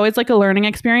 So Yeah. it's always like a learning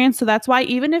experience. So that's why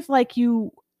even if like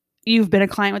you've been a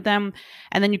client with them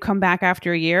and then you come back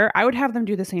after a year, I would have them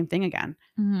do the same thing again,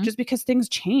 Mhm. just because things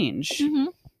change. Mhm.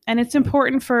 And it's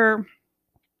important for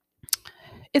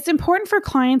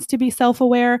clients to be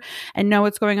self-aware and know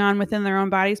what's going on within their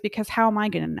own bodies, because how am I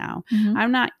going to know? Mhm.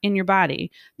 I'm not in your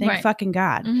body. Thank Right. fucking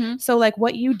God. Mhm. So like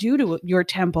what you do to your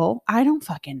temple, I don't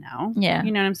fucking know. Yeah.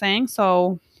 You know what I'm saying?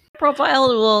 So Profile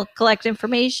will collect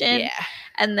information, yeah,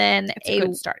 and then it's a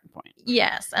good starting point.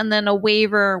 Yes, and then a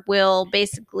waiver will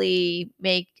basically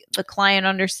make the client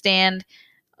understand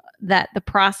that the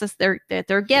process that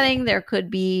they're getting, there could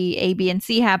be A, B, and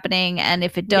C happening, and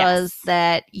if it does, Yes.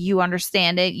 that you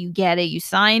understand it, you get it, you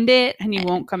signed it, And you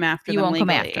won't come after you them won't come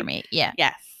legally. after me. Yeah.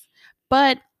 Yes.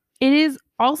 But it is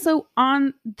also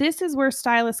this is where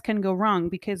stylists can go wrong,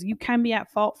 because you can be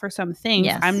at fault for some things.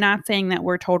 Yes. I'm not saying that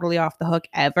we're totally off the hook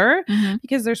ever, Mhm.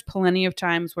 because there's plenty of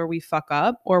times where we fuck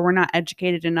up or we're not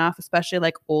educated enough, especially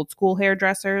like old school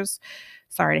hairdressers.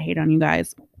 Sorry to hate on you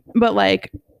guys, but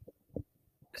like,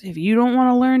 if you don't want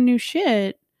to learn new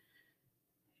shit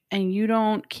and you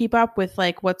don't keep up with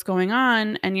like what's going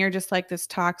on, and you're just like this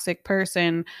toxic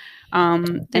person,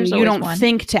 and There's you always don't one.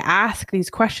 think to ask these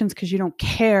questions because you don't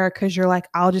care, because you're like,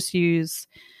 I'll just use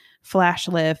flash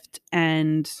lift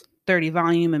and 30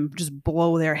 volume and just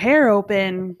blow their hair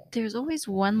open. There's always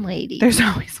one lady There's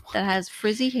always one that has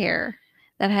frizzy hair,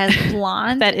 that has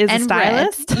blonde that is a and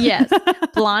stylist. red. Yes,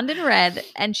 blonde and red,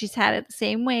 and she's had it the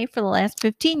same way for the last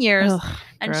 15 years. Ugh,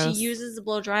 and gross. she uses the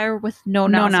blow dryer with no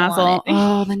no nozzle. nozzle. On it.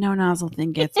 Oh, the no nozzle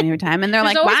thing gets me every time. And they're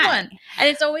There's like, always why? one. And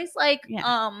it's always like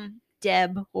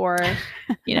Deb or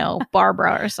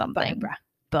Barbara or something.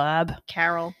 Bub.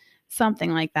 Carol.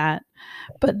 Something like that.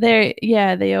 But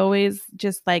they always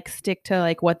just like stick to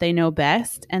like what they know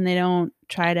best, and they don't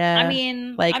try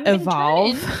to like I've been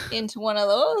evolve turning into one of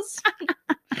those.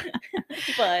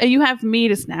 But you have me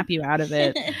to snap you out of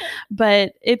it.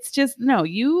 But it's just, no,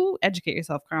 you educate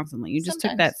yourself constantly. You just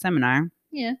took that seminar.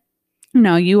 Yeah.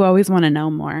 No, you always want to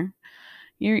know more.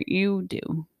 You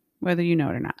do, whether you know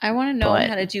it or not. I want to know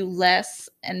how to do less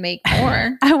and make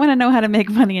more. I want to know how to make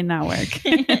money and not work.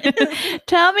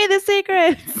 Tell me the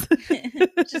secrets.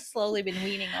 Just slowly been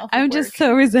weaning off. I'm just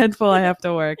so resentful I have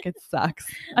to work. It sucks.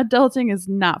 Adulting is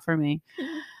not for me.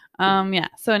 Yeah.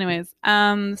 So anyways,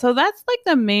 so that's like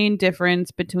the main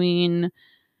difference between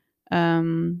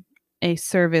a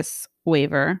service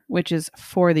waiver, which is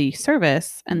for the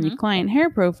service, and the client hair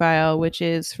profile, which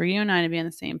is for you and I to be on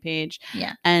the same page.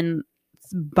 Yeah. And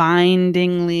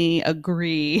bindingly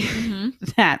agree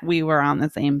that we were on the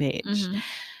same page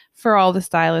for all the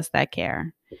stylists that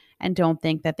care. and don't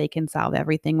think that they can solve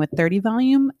everything with 30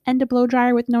 volume and a blow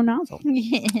dryer with no nozzle.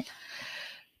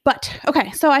 But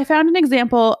okay, so I found an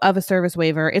example of a service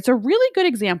waiver. It's a really good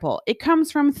example. It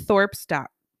comes from thorps.org.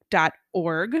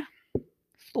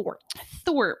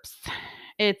 Thorps.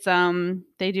 It's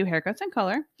they do haircuts and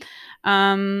color.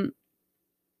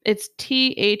 It's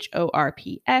thorps.org.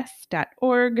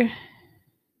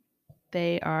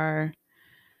 They are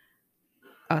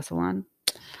a salon.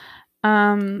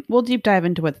 We'll deep dive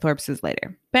into what Thorps is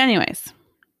later. But anyways,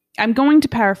 I'm going to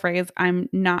paraphrase. I'm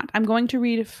going to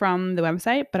read from the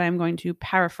website, but I'm going to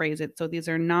paraphrase it. So these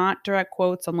are not direct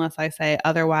quotes unless I say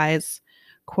otherwise,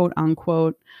 quote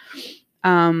unquote.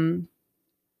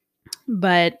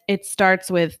 But it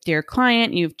starts with, dear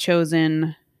client, you've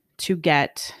chosen to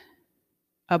get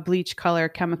a bleach, color,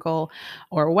 chemical,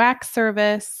 or wax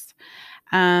service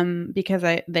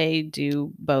because they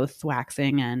do both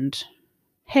waxing and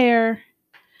hair.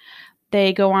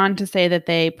 They go on to say that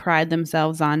they pride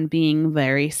themselves on being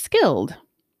very skilled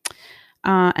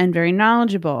and very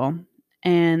knowledgeable,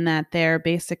 and that they're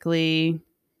basically,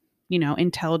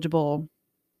 intelligible,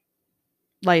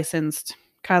 licensed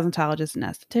cosmetologists and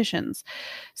estheticians.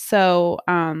 So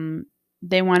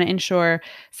they want to ensure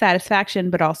satisfaction,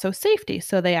 but also safety.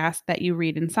 So they ask that you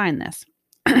read and sign this.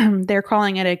 They're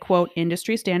calling it a, quote,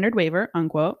 industry standard waiver,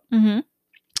 unquote.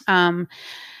 Mm-hmm.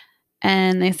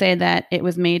 And they say that it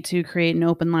was made to create an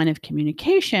open line of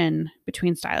communication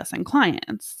between stylists and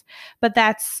clients. But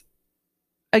that's,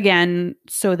 again,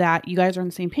 so that you guys are on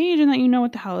the same page and that you know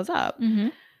what the hell is up. Mm-hmm.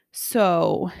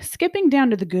 So skipping down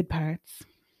to the good parts.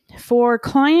 For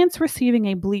clients receiving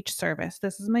a bleach service,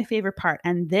 this is my favorite part.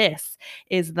 And this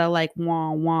is the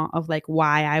wah wah of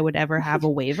why I would ever have a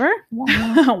waiver.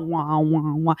 Wah wah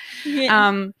wah.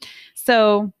 Yeah.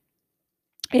 So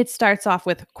it starts off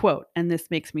with, quote, and this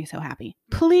makes me so happy.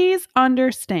 Please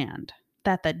understand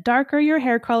that the darker your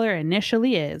hair color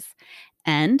initially is,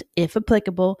 and if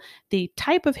applicable, the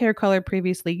type of hair color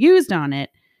previously used on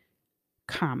it,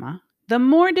 comma, the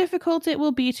more difficult it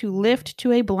will be to lift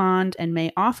to a blonde and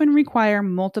may often require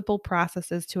multiple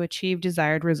processes to achieve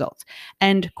desired results.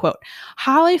 End quote.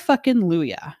 Holly fucking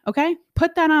Luya. Okay?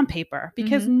 Put that on paper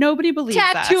because nobody believes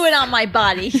us. Tattoo it on my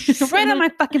body. Right on my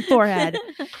fucking forehead.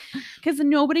 Because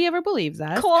nobody ever believes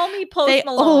us. Call me Post They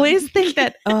Malone. always think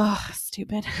that,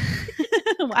 stupid.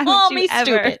 Why would you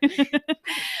ever? Stupid.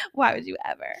 Why would you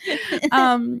ever?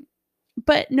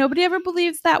 But nobody ever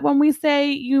believes that when we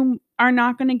say you are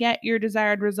not going to get your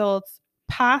desired results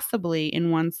possibly in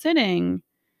one sitting.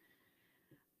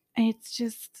 It's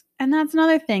just, and that's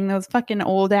another thing. Those fucking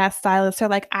old ass stylists are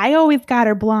like, I always got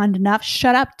her blonde enough.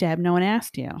 Shut up, Deb. No one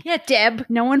asked you. Yeah, Deb.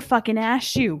 No one fucking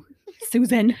asked you,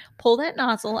 Susan. Pull that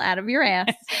nozzle out of your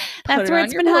ass. That's where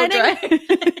it's been hiding.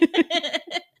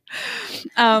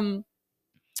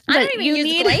 I don't even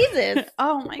use glazes.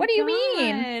 Oh my god. What do you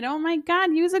mean? Oh my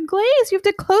god, use a glaze. You have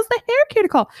to close the hair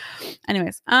cuticle.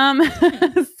 Anyways,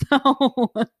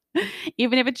 so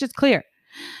even if it's just clear.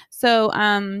 So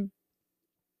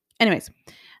anyways,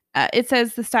 it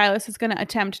says the stylist is going to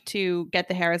attempt to get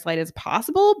the hair as light as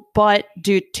possible, but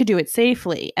do it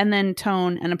safely, and then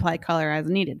tone and apply color as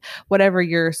needed. Whatever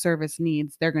your service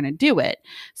needs, they're going to do it.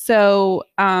 So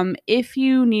if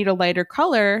you need a lighter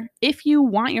color, if you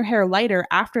want your hair lighter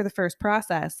after the first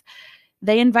process,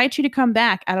 they invite you to come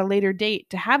back at a later date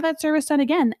to have that service done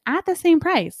again at the same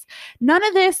price. None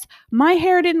of this, my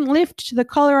hair didn't lift to the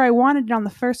color I wanted it on the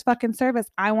first fucking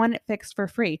service. I want it fixed for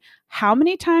free. How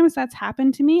many times that's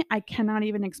happened to me, I cannot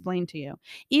even explain to you.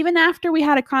 Even after we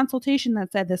had a consultation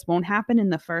that said this won't happen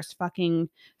in the first fucking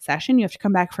session, you have to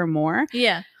come back for more.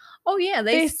 Yeah. Oh yeah,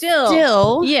 they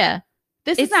still yeah.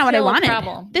 This is not what I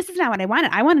wanted. This is not what I wanted.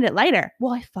 I wanted it lighter.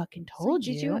 Well, I fucking told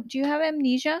you. Do you have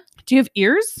amnesia? Do you have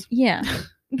ears? Yeah.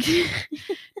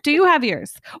 Do you have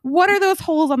ears? What are those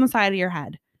holes on the side of your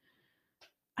head?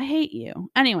 I hate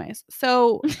you. Anyways,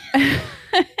 so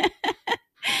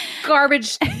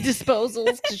garbage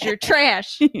disposals because you're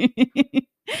trash.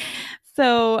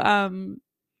 So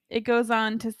it goes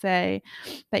on to say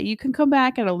that you can come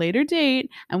back at a later date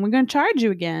and we're going to charge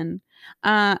you again.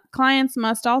 Clients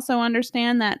must also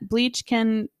understand that bleach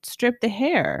can strip the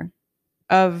hair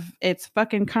of its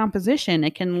fucking composition.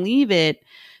 It can leave it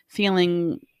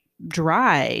feeling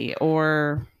dry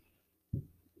or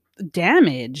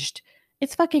damaged.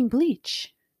 It's fucking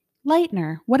bleach,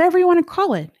 lightener, whatever you want to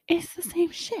call it. It's the same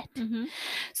shit. Mm-hmm.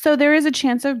 So there is a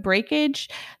chance of breakage.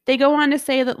 They go on to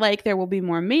say that there will be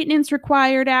more maintenance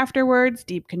required afterwards,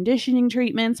 deep conditioning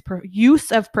treatments,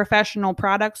 use of professional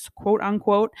products, quote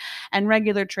unquote, and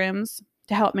regular trims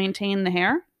to help maintain the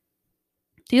hair.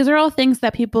 These are all things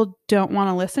that people don't want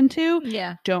to listen to,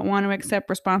 Yeah. don't want to accept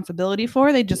responsibility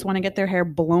for. They just want to get their hair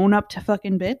blown up to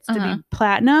fucking bits to Uh-huh. be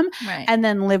platinum Right. and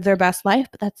then live their best life.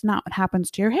 But that's not what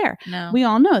happens to your hair. No. We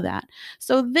all know that.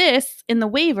 So this in the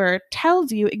waiver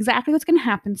tells you exactly what's going to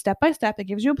happen step by step. It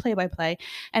gives you a play-by-play,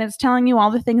 and it's telling you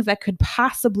all the things that could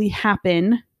possibly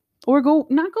happen or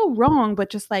not go wrong,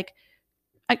 but just like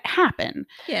happen.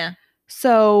 Yeah.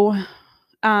 So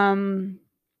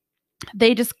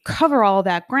they just cover all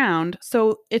that ground.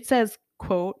 So it says,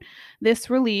 quote,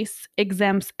 "This release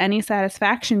exempts any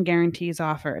satisfaction guarantees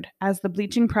offered, as the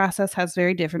bleaching process has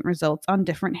very different results on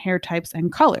different hair types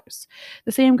and colors.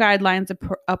 The same guidelines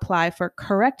apply for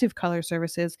corrective color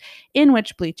services in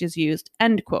which bleach is used,"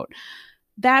 end quote.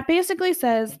 That basically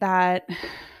says that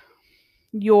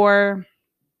your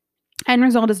end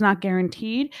result is not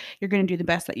guaranteed. You're going to do the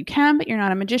best that you can, but you're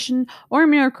not a magician or a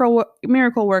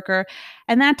miracle worker.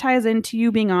 And that ties into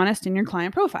you being honest in your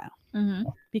client profile. Mm-hmm.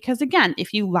 Because again,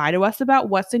 if you lie to us about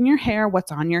what's in your hair,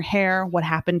 what's on your hair, what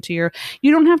happened to you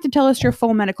don't have to tell us your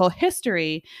full medical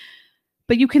history,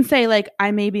 but you can say like,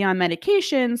 I may be on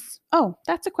medications. Oh,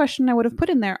 that's a question I would have put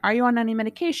in there. Are you on any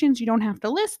medications? You don't have to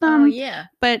list them. Oh, yeah.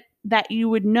 But that you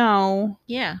would know.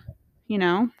 Yeah. You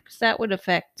know, because that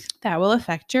will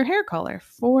affect your hair color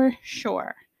for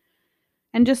sure.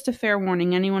 And just a fair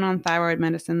warning, anyone on thyroid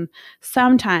medicine,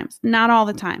 sometimes, not all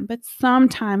the time, but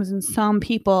sometimes in some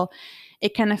people,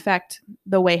 it can affect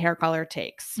the way hair color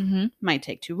takes. Mm-hmm. Might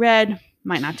take too red,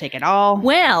 might not take at all.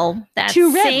 Well, that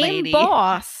too red, same lady.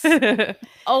 boss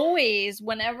always,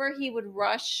 whenever he would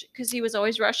rush, because he was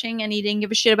always rushing and he didn't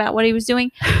give a shit about what he was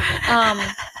doing,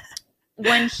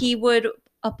 when he would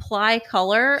apply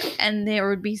color and there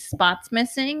would be spots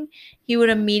missing, he would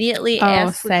immediately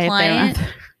ask the client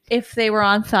if they were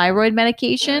on thyroid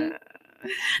medication.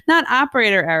 Not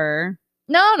operator error.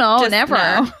 No, Just never.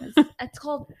 no. It's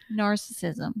called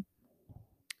narcissism.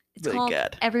 It's really called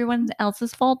good. Everyone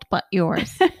else's fault but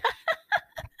yours.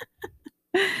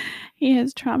 He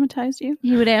has traumatized you.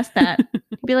 He would ask that.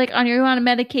 He'd be like, "Are you on a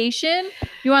medication?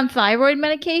 You on thyroid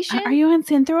medication? Are you on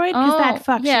Synthroid? Because that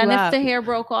fucks you and up. If the hair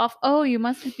broke off, it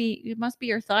must be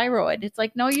your thyroid." It's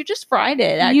like, no, you just fried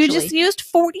it. Actually, you just used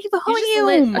 40 volume. You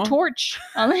just lit a torch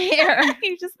on the hair.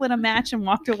 You just lit a match and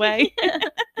walked away.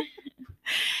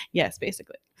 Yes,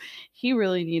 basically. He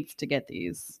really needs to get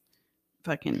these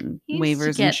fucking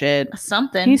waivers and shit.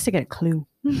 Something. He needs to get a clue.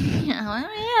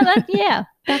 Yeah,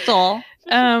 that's all.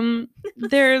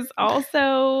 There's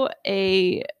also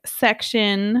a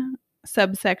subsection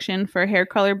for hair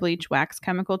color bleach wax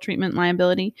chemical treatment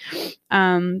liability.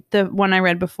 The one I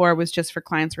read before was just for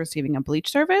clients receiving a bleach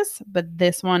service, but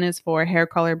this one is for hair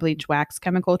color bleach wax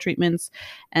chemical treatments,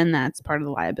 and that's part of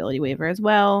the liability waiver as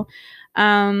well.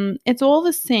 It's all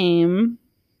the same,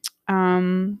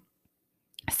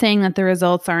 saying that the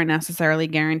results aren't necessarily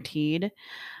guaranteed,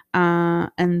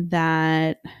 and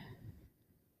that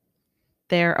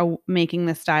they're making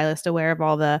the stylist aware of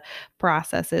all the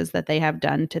processes that they have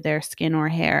done to their skin or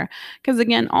hair. Because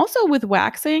again, also with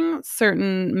waxing,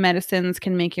 certain medicines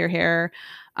can make your hair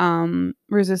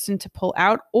resistant to pull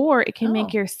out, or it can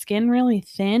make your skin really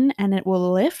thin and it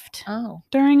will lift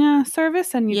during a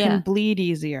service, and you can bleed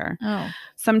easier.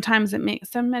 Sometimes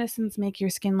some medicines make your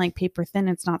skin like paper thin.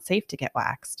 It's not safe to get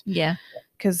waxed. Yeah.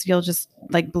 Because you'll just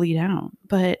like bleed out.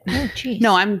 But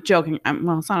no, I'm joking.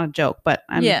 Well, it's not a joke, but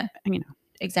I'm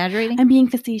exaggerating. I'm being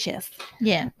facetious.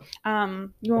 Yeah.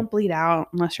 You won't bleed out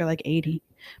unless you're like 80.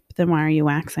 But then why are you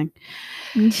waxing?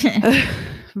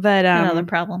 But other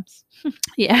problems.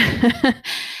 Yeah.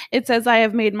 It says, "I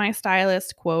have made my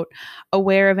stylist, quote,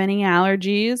 aware of any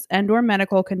allergies and or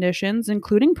medical conditions,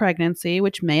 including pregnancy,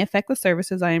 which may affect the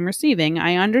services I am receiving.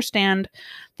 I understand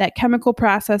that chemical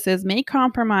processes may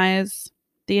compromise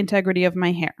the integrity of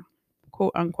my hair,"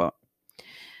 quote unquote.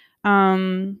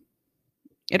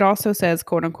 It also says,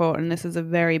 quote unquote, and this is a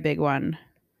very big one,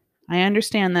 "I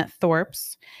understand that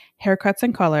Thorpe's Haircuts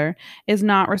and Color is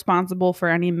not responsible for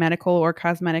any medical or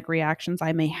cosmetic reactions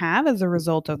I may have as a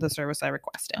result of the service I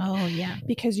requested." Oh, yeah.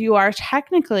 Because you are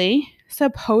technically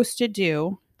supposed to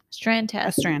do a strand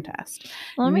test.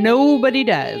 Nobody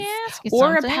does.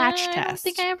 Or a patch test. I don't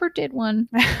think I ever did one.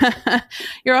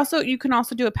 You can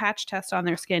also do a patch test on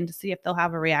their skin to see if they'll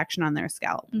have a reaction on their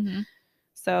scalp. Mm-hmm.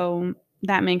 So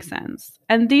that makes sense.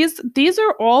 And these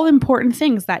are all important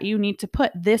things that you need to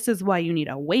put. This is why you need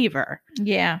a waiver.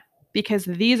 Yeah. Because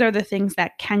these are the things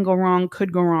that can go wrong,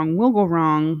 could go wrong, will go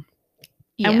wrong.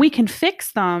 Yeah. And we can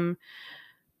fix them.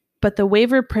 But the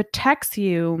waiver protects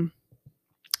you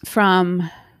from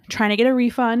trying to get a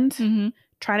refund,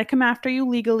 trying to come after you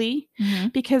legally,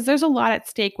 because there's a lot at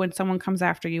stake when someone comes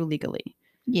after you legally.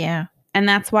 Yeah. And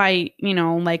that's why,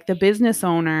 like the business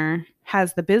owner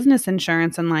has the business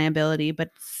insurance and liability,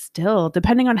 but still,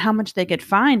 depending on how much they get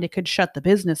fined, it could shut the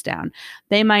business down.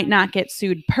 They might not get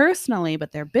sued personally,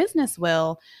 but their business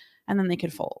will, and then they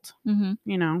could fold,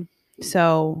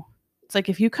 So it's like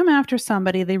if you come after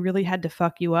somebody, they really had to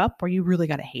fuck you up, or you really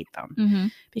got to hate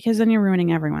them because then you're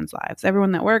ruining everyone's lives.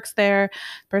 Everyone that works there,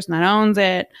 the person that owns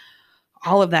it,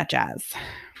 all of that jazz.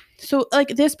 So, like,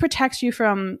 this protects you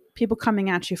from people coming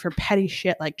at you for petty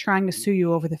shit, like trying to sue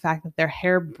you over the fact that their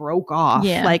hair broke off.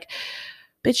 Yeah. Like,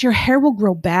 bitch, your hair will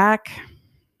grow back.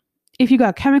 If you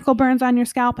got chemical burns on your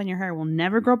scalp and your hair will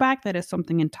never grow back, that is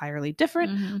something entirely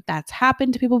different. That's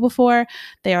happened to people before.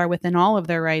 They are within all of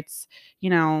their rights,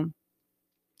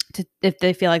 if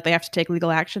they feel like they have to take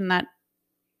legal action, that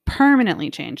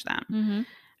permanently change them.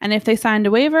 And if they signed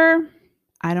a waiver,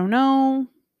 I don't know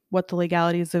what the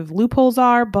legalities of loopholes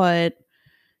are, but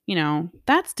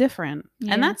that's different.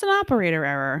 And that's an operator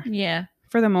error. Yeah.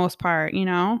 For the most part,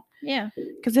 Yeah.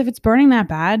 Because if it's burning that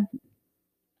bad,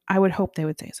 I would hope they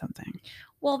would say something.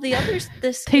 Well, the others,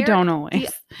 they don't always.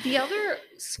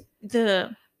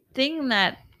 The thing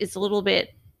that is a little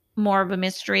bit more of a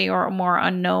mystery or more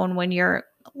unknown when you're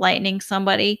lightening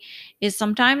somebody is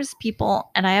sometimes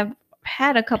people, and I have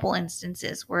had a couple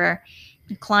instances where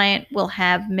the client will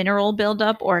have mineral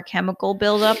buildup or chemical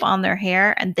buildup on their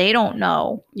hair and they don't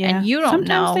know. Yeah. And you don't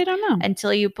Sometimes know. They don't know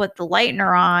until you put the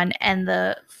lightener on and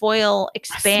the foil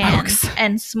expands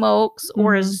and smokes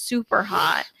or is super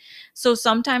hot. So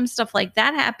sometimes stuff like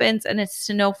that happens and it's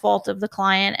to no fault of the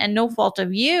client and no fault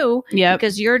of you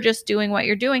because you're just doing what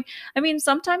you're doing. I mean,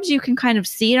 sometimes you can kind of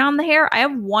see it on the hair. I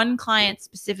have one client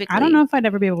specifically. I don't know if I'd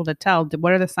ever be able to tell.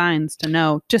 What are the signs to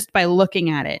know just by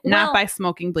looking at it, not by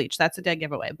smoking bleach? That's a dead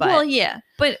giveaway. But well, yeah.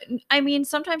 But I mean,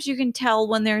 sometimes you can tell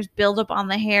when there's buildup on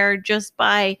the hair just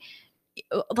by,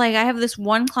 like, I have this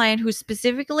one client who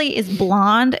specifically is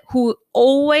blonde who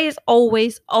always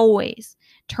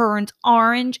turns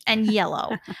orange and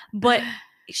yellow, but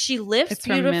she lifts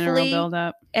beautifully. From mineral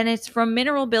buildup. And it's from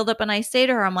mineral buildup. And I say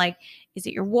to her, I'm like, is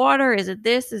it your water? Is it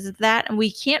this? Is it that? And we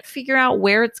can't figure out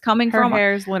where it's coming from. Her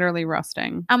hair is literally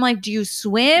rusting. I'm like, do you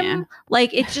swim? Yeah. Like,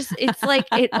 it's like,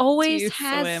 it always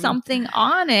has something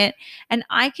on it. And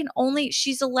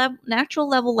she's a natural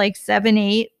level, like 7,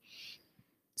 8.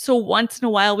 So once in a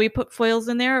while we put foils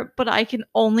in there, but I can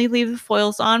only leave the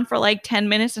foils on for like 10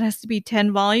 minutes. It has to be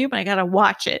 10 volume. And I got to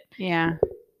watch it. Yeah.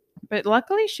 But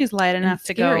luckily she's light enough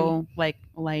to go like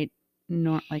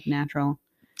natural.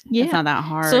 Yeah. It's not that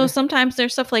hard. So sometimes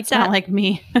there's stuff like it's that. Not like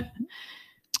me.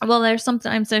 Well,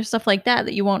 sometimes there's stuff like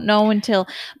that you won't know until,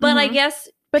 but I guess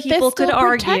people could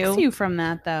argue. Protects you from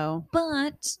that though.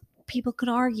 But people could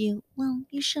argue, well,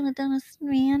 you should have done a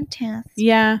strand test.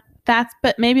 Yeah.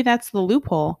 But maybe that's the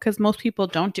loophole because most people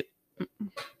don't do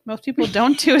a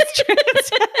strand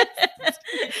test.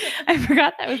 I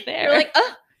forgot that was there. You're like,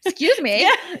 oh, excuse me.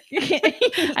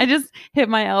 I just hit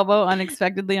my elbow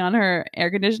unexpectedly on her air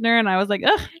conditioner and I was like,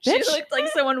 oh, bitch. She looked like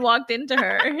someone walked into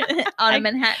her on a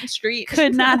Manhattan street.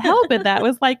 Could not help it. That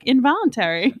was like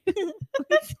involuntary.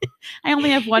 I only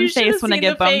have one face when I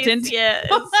get bumped into. Yeah,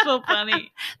 it's so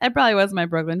funny. That probably was my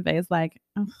Brooklyn face. Like,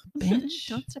 oh, bitch.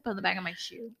 Don't step on the back of my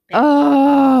shoe. Bitch.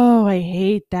 Oh, I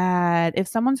hate that. If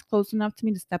someone's close enough to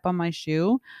me to step on my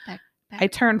shoe, I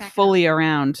turn fully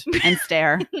around and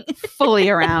stare fully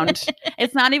around.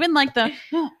 It's not even like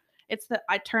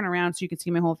I turn around so you can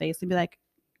see my whole face and be like,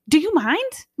 do you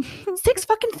mind? 6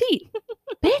 fucking feet,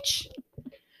 bitch.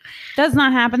 Does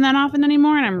not happen that often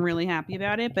anymore. And I'm really happy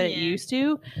about it, but it used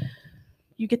to.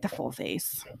 You get the full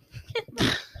face.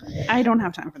 I don't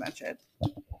have time for that shit.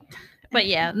 But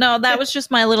yeah, no, that was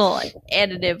just my little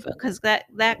additive because that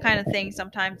kind of thing,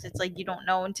 sometimes it's like you don't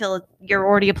know until you're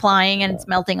already applying and it's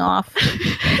melting off.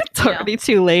 It's already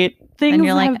too late. Things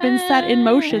have been set in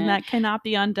motion that cannot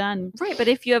be undone. Right, but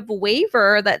if you have a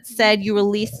waiver that said you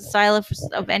release the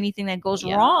stylist of anything that goes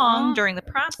wrong during the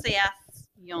process.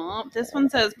 This one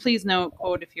says, please note,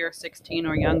 quote, if you're 16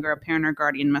 or younger, a parent or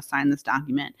guardian must sign this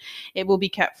document. It will be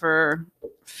kept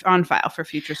on file for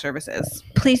future services.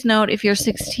 Please note, if you're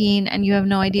 16 and you have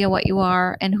no idea what you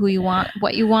are and who you want,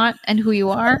 what you want and who you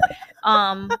are,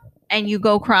 and you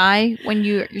go cry when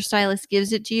your stylist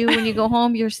gives it to you when you go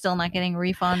home, you're still not getting a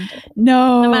refund.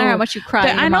 No matter how much you cry.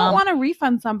 I don't want to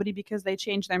refund somebody because they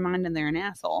changed their mind and they're an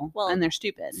asshole and they're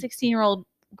stupid. 16-year-old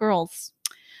girls.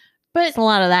 But it's a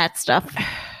lot of that stuff.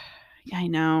 Yeah, I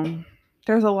know.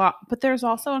 There's a lot, but there's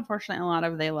also, unfortunately, a lot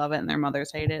of they love it and their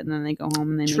mothers hate it, and then they go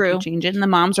home and they make you change it, and the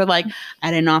moms are like,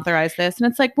 I didn't authorize this, and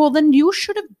it's like, well, then you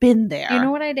should have been there. You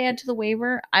know what I'd add to the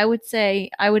waiver? I would say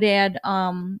I would add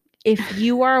if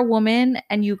you are a woman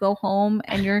and you go home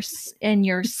and your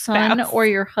son Spouse. or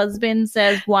your husband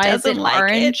says, "Why is Doesn't it like it."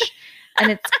 orange?"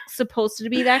 and it's supposed to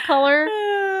be that color,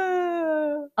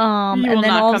 You and will then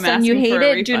not all of a come sudden you asking hate for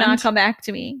a it, do not refund. come back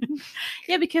to me.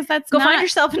 Yeah, because that's Go not... find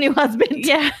yourself a new husband.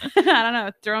 Yeah, I don't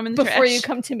know. Throw them in the before trash. you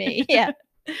come to me. Yeah.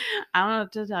 I don't know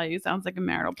what to tell you. Sounds like a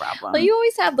marital problem. Well, you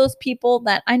always have those people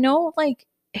that I know, like,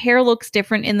 hair looks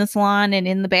different in the salon and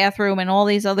in the bathroom and all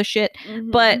these other shit.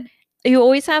 Mhm. But you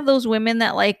always have those women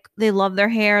that, like, they love their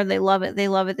hair, they love it, they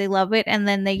love it, they love it, and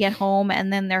then they get home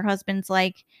and then their husband's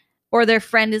like, or their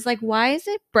friend is like, "Why is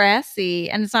it brassy?"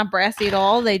 And it's not brassy at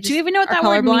all. They just do you even know what are that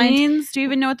word colorblind. means? Do you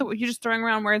even know what you're just throwing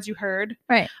around words you heard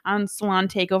Right. on Salon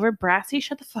Takeover? Brassy,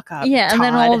 shut the fuck up. Yeah, and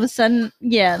then all of Todd. a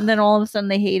sudden,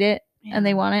 they hate it and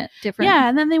they want it different. Yeah,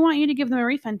 and then they want you to give them a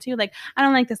refund too. Like, I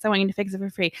don't like this. I want you to fix it for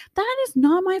free. That is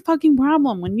not my fucking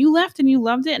problem. When you left and you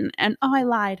loved it, and oh, I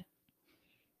lied.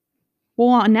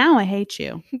 Well, now I hate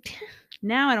you.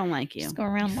 Now I don't like you. Just go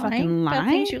around You lying fucking about lie?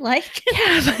 things you like.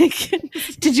 Yeah, like,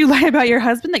 did you lie about your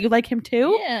husband that you like him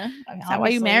too? Yeah. Is that why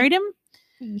you married him?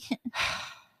 Yeah.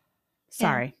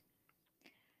 Sorry.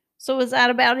 So is that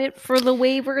about it for the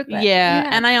waiver? Yeah.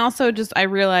 And I also I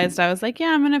realized I was like, yeah,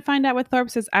 I'm going to find out what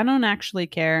Thorpe's is. I don't actually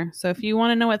care. So if you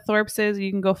want to know what Thorpe's is, you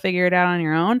can go figure it out on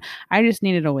your own. I just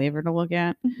needed a waiver to look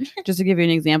at. Just to give you an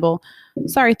example.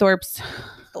 Sorry, Thorpe's.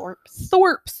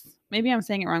 Thorpe's. Maybe I'm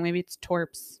saying it wrong. Maybe it's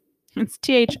Torps. It's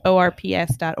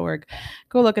THORPS.org.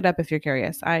 Go look it up if you're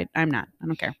curious. I'm not. I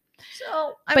don't care.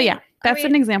 So, that's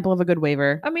an example of a good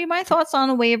waiver. I mean, my thoughts on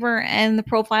the waiver and the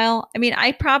profile. I mean,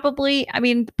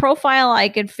 the profile I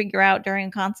could figure out during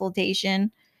a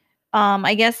consultation.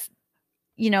 I guess,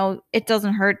 it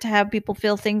doesn't hurt to have people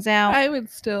fill things out. I would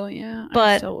still, yeah.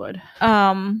 But, I still would.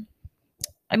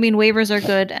 I mean, waivers are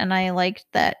good, and I liked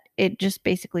that it just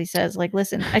basically says, like,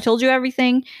 listen, I told you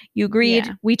everything. You agreed.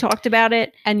 Yeah. We talked about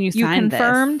it. And you signed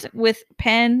confirmed with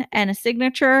pen and a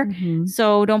signature. Mm-hmm.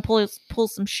 So don't pull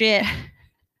some shit.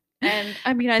 And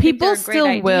I mean, I people think they're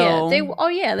a great still will.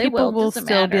 idea. They people will Doesn't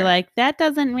still matter. be like, that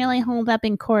doesn't really hold up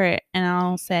in court, and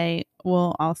I'll say,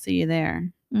 well, I'll see you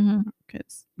there,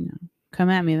 because come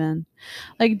at me then.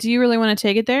 Like, do you really want to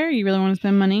take it there? You really want to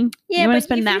spend money? Yeah, you want but to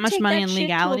spend if that you much take money that in shit to a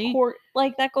legality? court,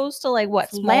 like, that goes to, like, what,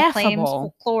 It's small claims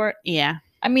laughable. court? Yeah.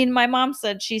 I mean, my mom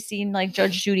said she's seen, like,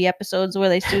 Judge Judy episodes where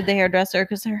they sued the hairdresser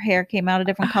because her hair came out a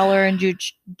different color, and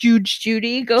Judge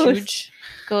Judy goes,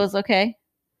 okay,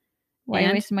 why are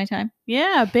you wasting my time?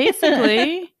 Yeah,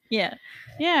 basically. Yeah.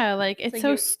 Yeah, like, it's like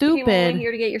so you stupid. came over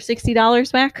here to get your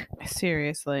 $60 back?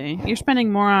 Seriously. You're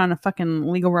spending more on a fucking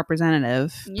legal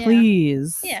representative. Yeah.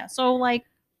 Please. Yeah, so, like,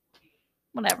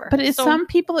 whatever. But it's some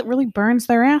people, it really burns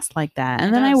their ass like that.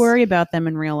 And then I worry about them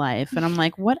in real life. And I'm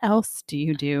like, what else do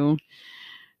you do?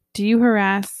 Do you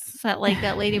harass? Is that like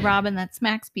that lady Robin that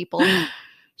smacks people?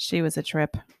 She was a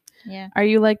trip. Yeah. Are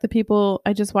you like the people?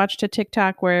 I just watched a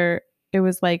TikTok where it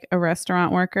was like a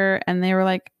restaurant worker and they were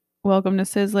like, welcome to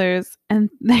Sizzlers. And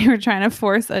they were trying to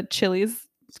force a Chili's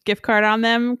gift card on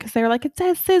them because they were like, it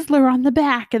says Sizzler on the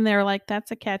back. And they were like,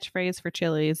 that's a catchphrase for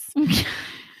Chili's.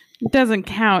 It doesn't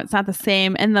count. It's not the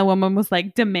same. And the woman was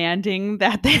like demanding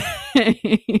that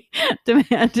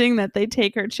they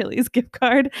take her Chili's gift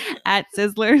card at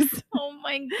Sizzlers. Oh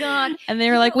my God. And they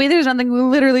were like, wait, there's nothing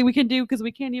we can do because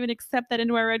we can't even accept that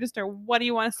into our register. What do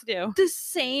you want us to do? The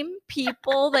same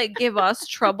people that give us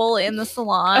trouble in the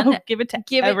salon, give it to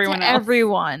everyone else.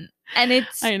 Everyone. And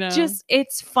it's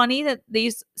it's funny that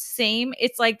it's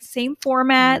like the same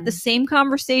format, the same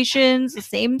conversations, the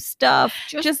same stuff.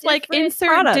 Just like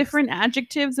insert different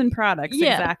adjectives and products.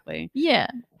 Yeah. Exactly. Yeah.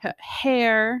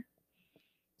 Hair,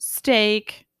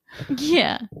 steak.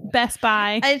 Yeah. Best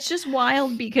Buy. It's just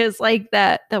wild because like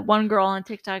that one girl on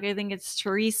TikTok, I think it's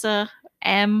Teresa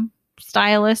M.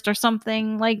 Stylist or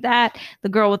something like that, the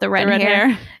girl with the red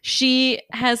hair, she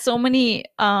has so many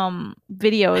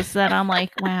videos that I'm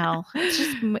like, wow, it's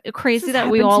just crazy that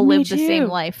we all live the same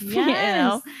life.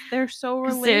 Yes. They're so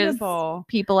relatable.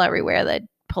 People everywhere that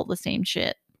pull the same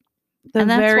shit, the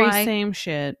very same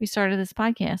shit. We started this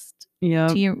podcast.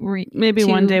 Yeah, maybe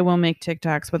one day we'll make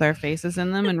TikToks with our faces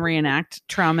in them and reenact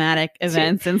traumatic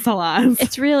events in salons.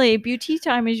 It's really, beauty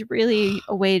time is really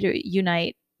a way to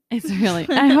unite. It's really,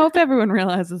 I hope everyone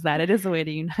realizes that it is a way to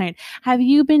unite. Have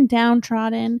you been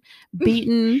downtrodden,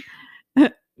 beaten,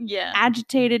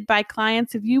 agitated by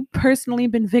clients? Have you personally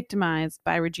been victimized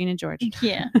by Regina George?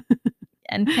 Yeah.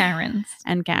 And Karens.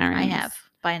 I have,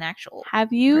 by an actual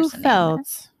Have you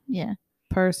felt yeah,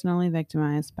 personally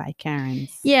victimized by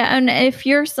Karens? Yeah. And if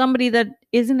you're somebody that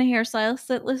isn't a hairstylist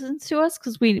that listens to us,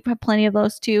 because we have plenty of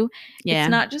those too. Yeah.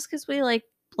 It's not just because we like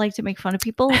like to make fun of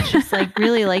people. It's just like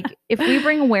really like if we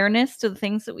bring awareness to the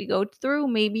things that we go through,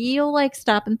 maybe you'll like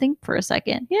stop and think for a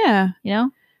second. Yeah. You know?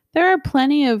 There are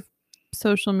plenty of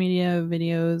social media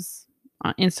videos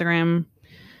on Instagram,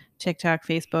 TikTok,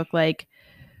 Facebook, like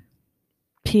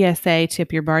PSA,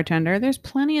 tip your bartender. There's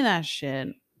plenty of that shit.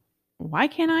 Why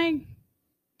can't I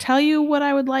tell you what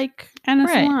I would like in a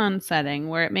salon setting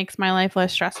where it makes my life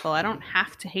less stressful? I don't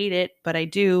have to hate it, but I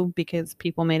do because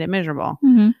people made it miserable.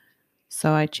 Mm-hmm.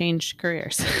 So I changed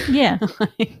careers. Yeah.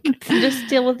 Just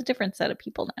deal with a different set of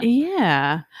people now.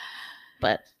 Yeah.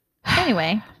 But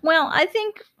anyway, well, I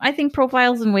think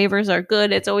profiles and waivers are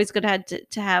good. It's always good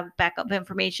to have backup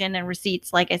information and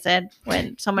receipts, like I said,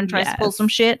 when someone tries to pull some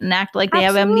shit and act like they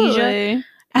have amnesia.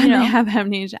 And they have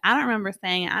amnesia. I don't remember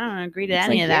saying it. I don't agree to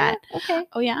any of that. Okay.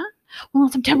 Oh, yeah? Well,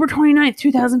 on September 29th,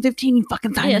 2015, you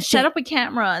fucking signed this set shit. up a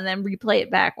camera and then replay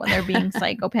it back when they're being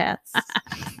psychopaths.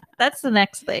 That's the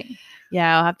next thing.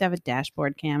 Yeah, I'll have to have a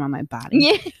dashboard cam on my body.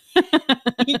 Yeah.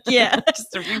 Yeah.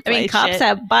 Just to replay cops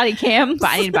have body cams.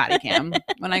 I need a body cam.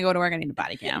 When I go to work, I need a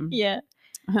body cam. Yeah.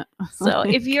 So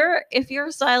if you're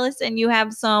a stylist and you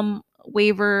have some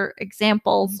waiver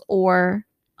examples or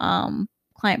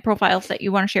client profiles that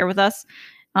you want to share with us,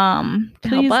 to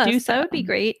help us, do so. That would be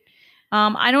great.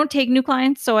 I don't take new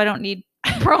clients, so I don't need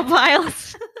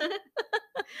profiles.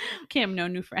 Kim, no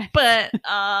new friends. But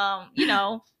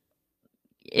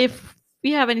if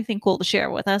you have anything cool to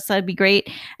share with us, that'd be great.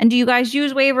 And do you guys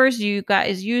use waivers? Do you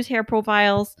guys use hair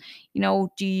profiles?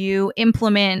 Do you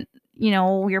implement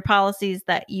your policies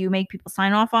that you make people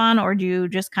sign off on, or do you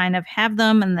just kind of have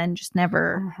them and then just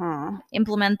never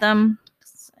implement them?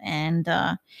 And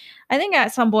I think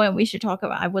at some point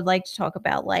I would like to talk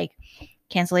about like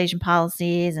cancellation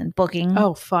policies and booking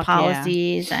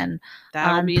policies and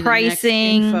that'll be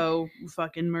pricing, the next info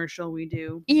fucking commercial we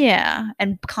do. Yeah,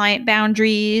 and client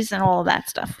boundaries and all of that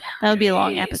stuff. That would be a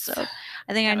long episode.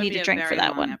 I think I need to drink for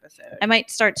that one. Episode. I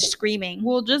might start screaming.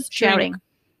 We'll just shouting.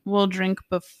 We'll drink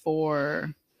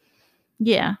before.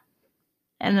 Yeah,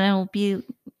 and then it'll be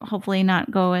hopefully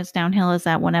not go as downhill as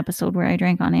that one episode where I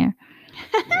drank on air.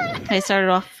 I started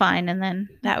off fine and then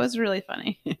that was really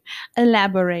funny.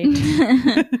 Elaborate.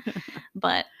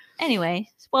 But anyway,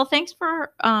 well, thanks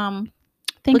for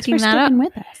thanks for sticking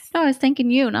with us. No, I was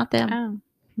thanking you, not them. Oh,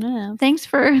 no. Thanks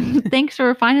for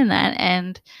finding that,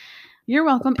 and you're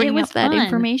welcome. It was that fun.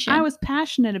 Information. I was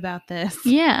passionate about this.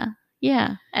 Yeah,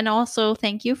 and also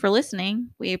thank you for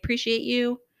listening. We appreciate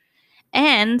you,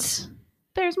 and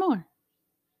there's more.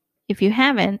 If you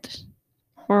haven't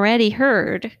already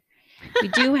heard, we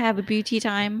do have a Beauty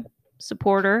Time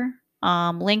supporter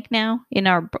link now in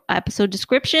our episode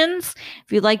descriptions.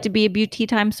 If you'd like to be a Beauty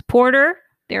Time supporter,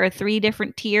 there are 3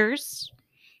 different tiers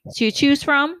to choose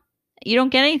from. You don't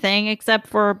get anything except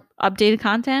for updated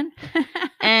content,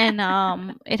 and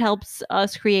it helps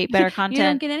us create better content. You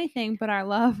don't get anything but our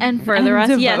love and further us.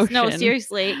 Devotion. Yes, no,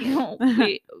 seriously.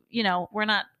 We're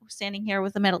not standing here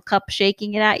with a metal cup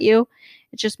shaking it at you.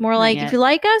 It's just more like if you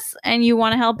like us and you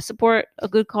want to help support a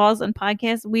good cause and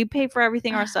podcast, we pay for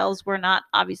everything ourselves. We're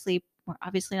obviously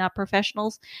not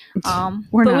professionals. But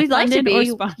we'd like to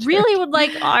be. Really would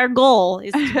like our goal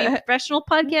is to be professional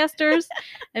podcasters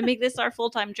and make this our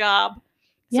full-time job.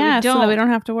 So that we don't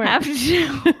have to work.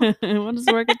 We'll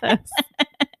just work at this.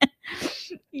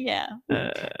 Yeah.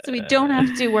 So we don't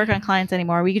have to work on clients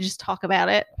anymore. We could just talk about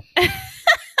it.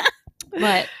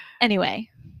 But anyway,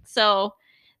 so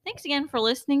thanks again for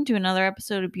listening to another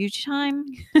episode of Beauty Time.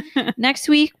 Next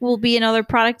week will be another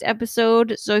product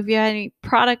episode. So if you have any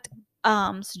product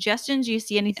suggestions, you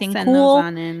see anything cool,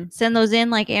 send those in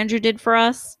like Andrew did for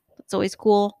us. That's always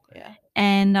cool. Yeah.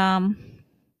 And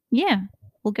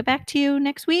we'll get back to you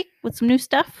next week with some new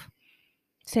stuff.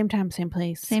 Same time, same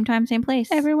place. Same time, same place.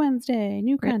 Every Wednesday,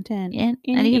 new content. And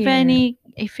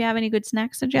if you have any good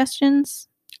snack suggestions,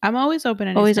 I'm always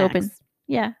open. Always open.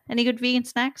 Yeah. Any good vegan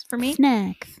snacks for me?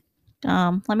 Snacks.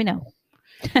 Let me know.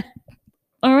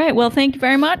 All right. Well, thank you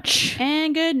very much.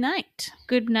 And good night.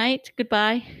 Good night.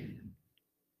 Goodbye.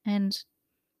 And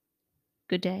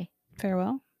good day.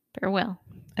 Farewell. Farewell.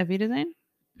 Auf Wiedersehen.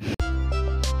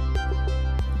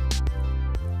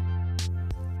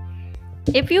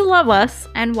 If you love us,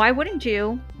 and why wouldn't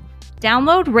you,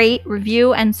 download, rate,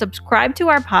 review, and subscribe to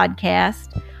our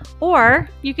podcast. Or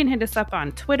you can hit us up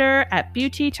on Twitter at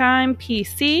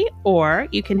BeautyTimePC, or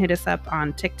you can hit us up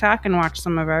on TikTok and watch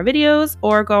some of our videos,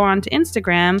 or go on to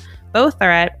Instagram. Both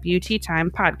are at Beauty Time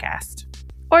Podcast.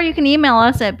 Or you can email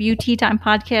us at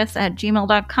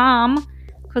beautytimepodcast@gmail.com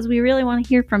because we really want to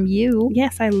hear from you.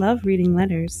 Yes, I love reading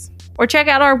letters. Or check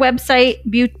out our website,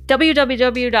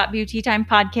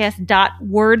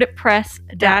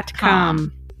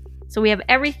 www.beautytimepodcast.wordpress.com. So we have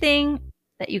everything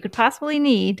that you could possibly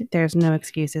need There's no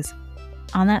excuses.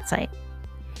 on that site.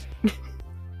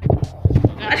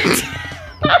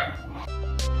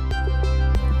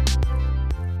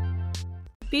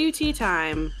 Beauty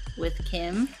time With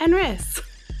Kim and Riss.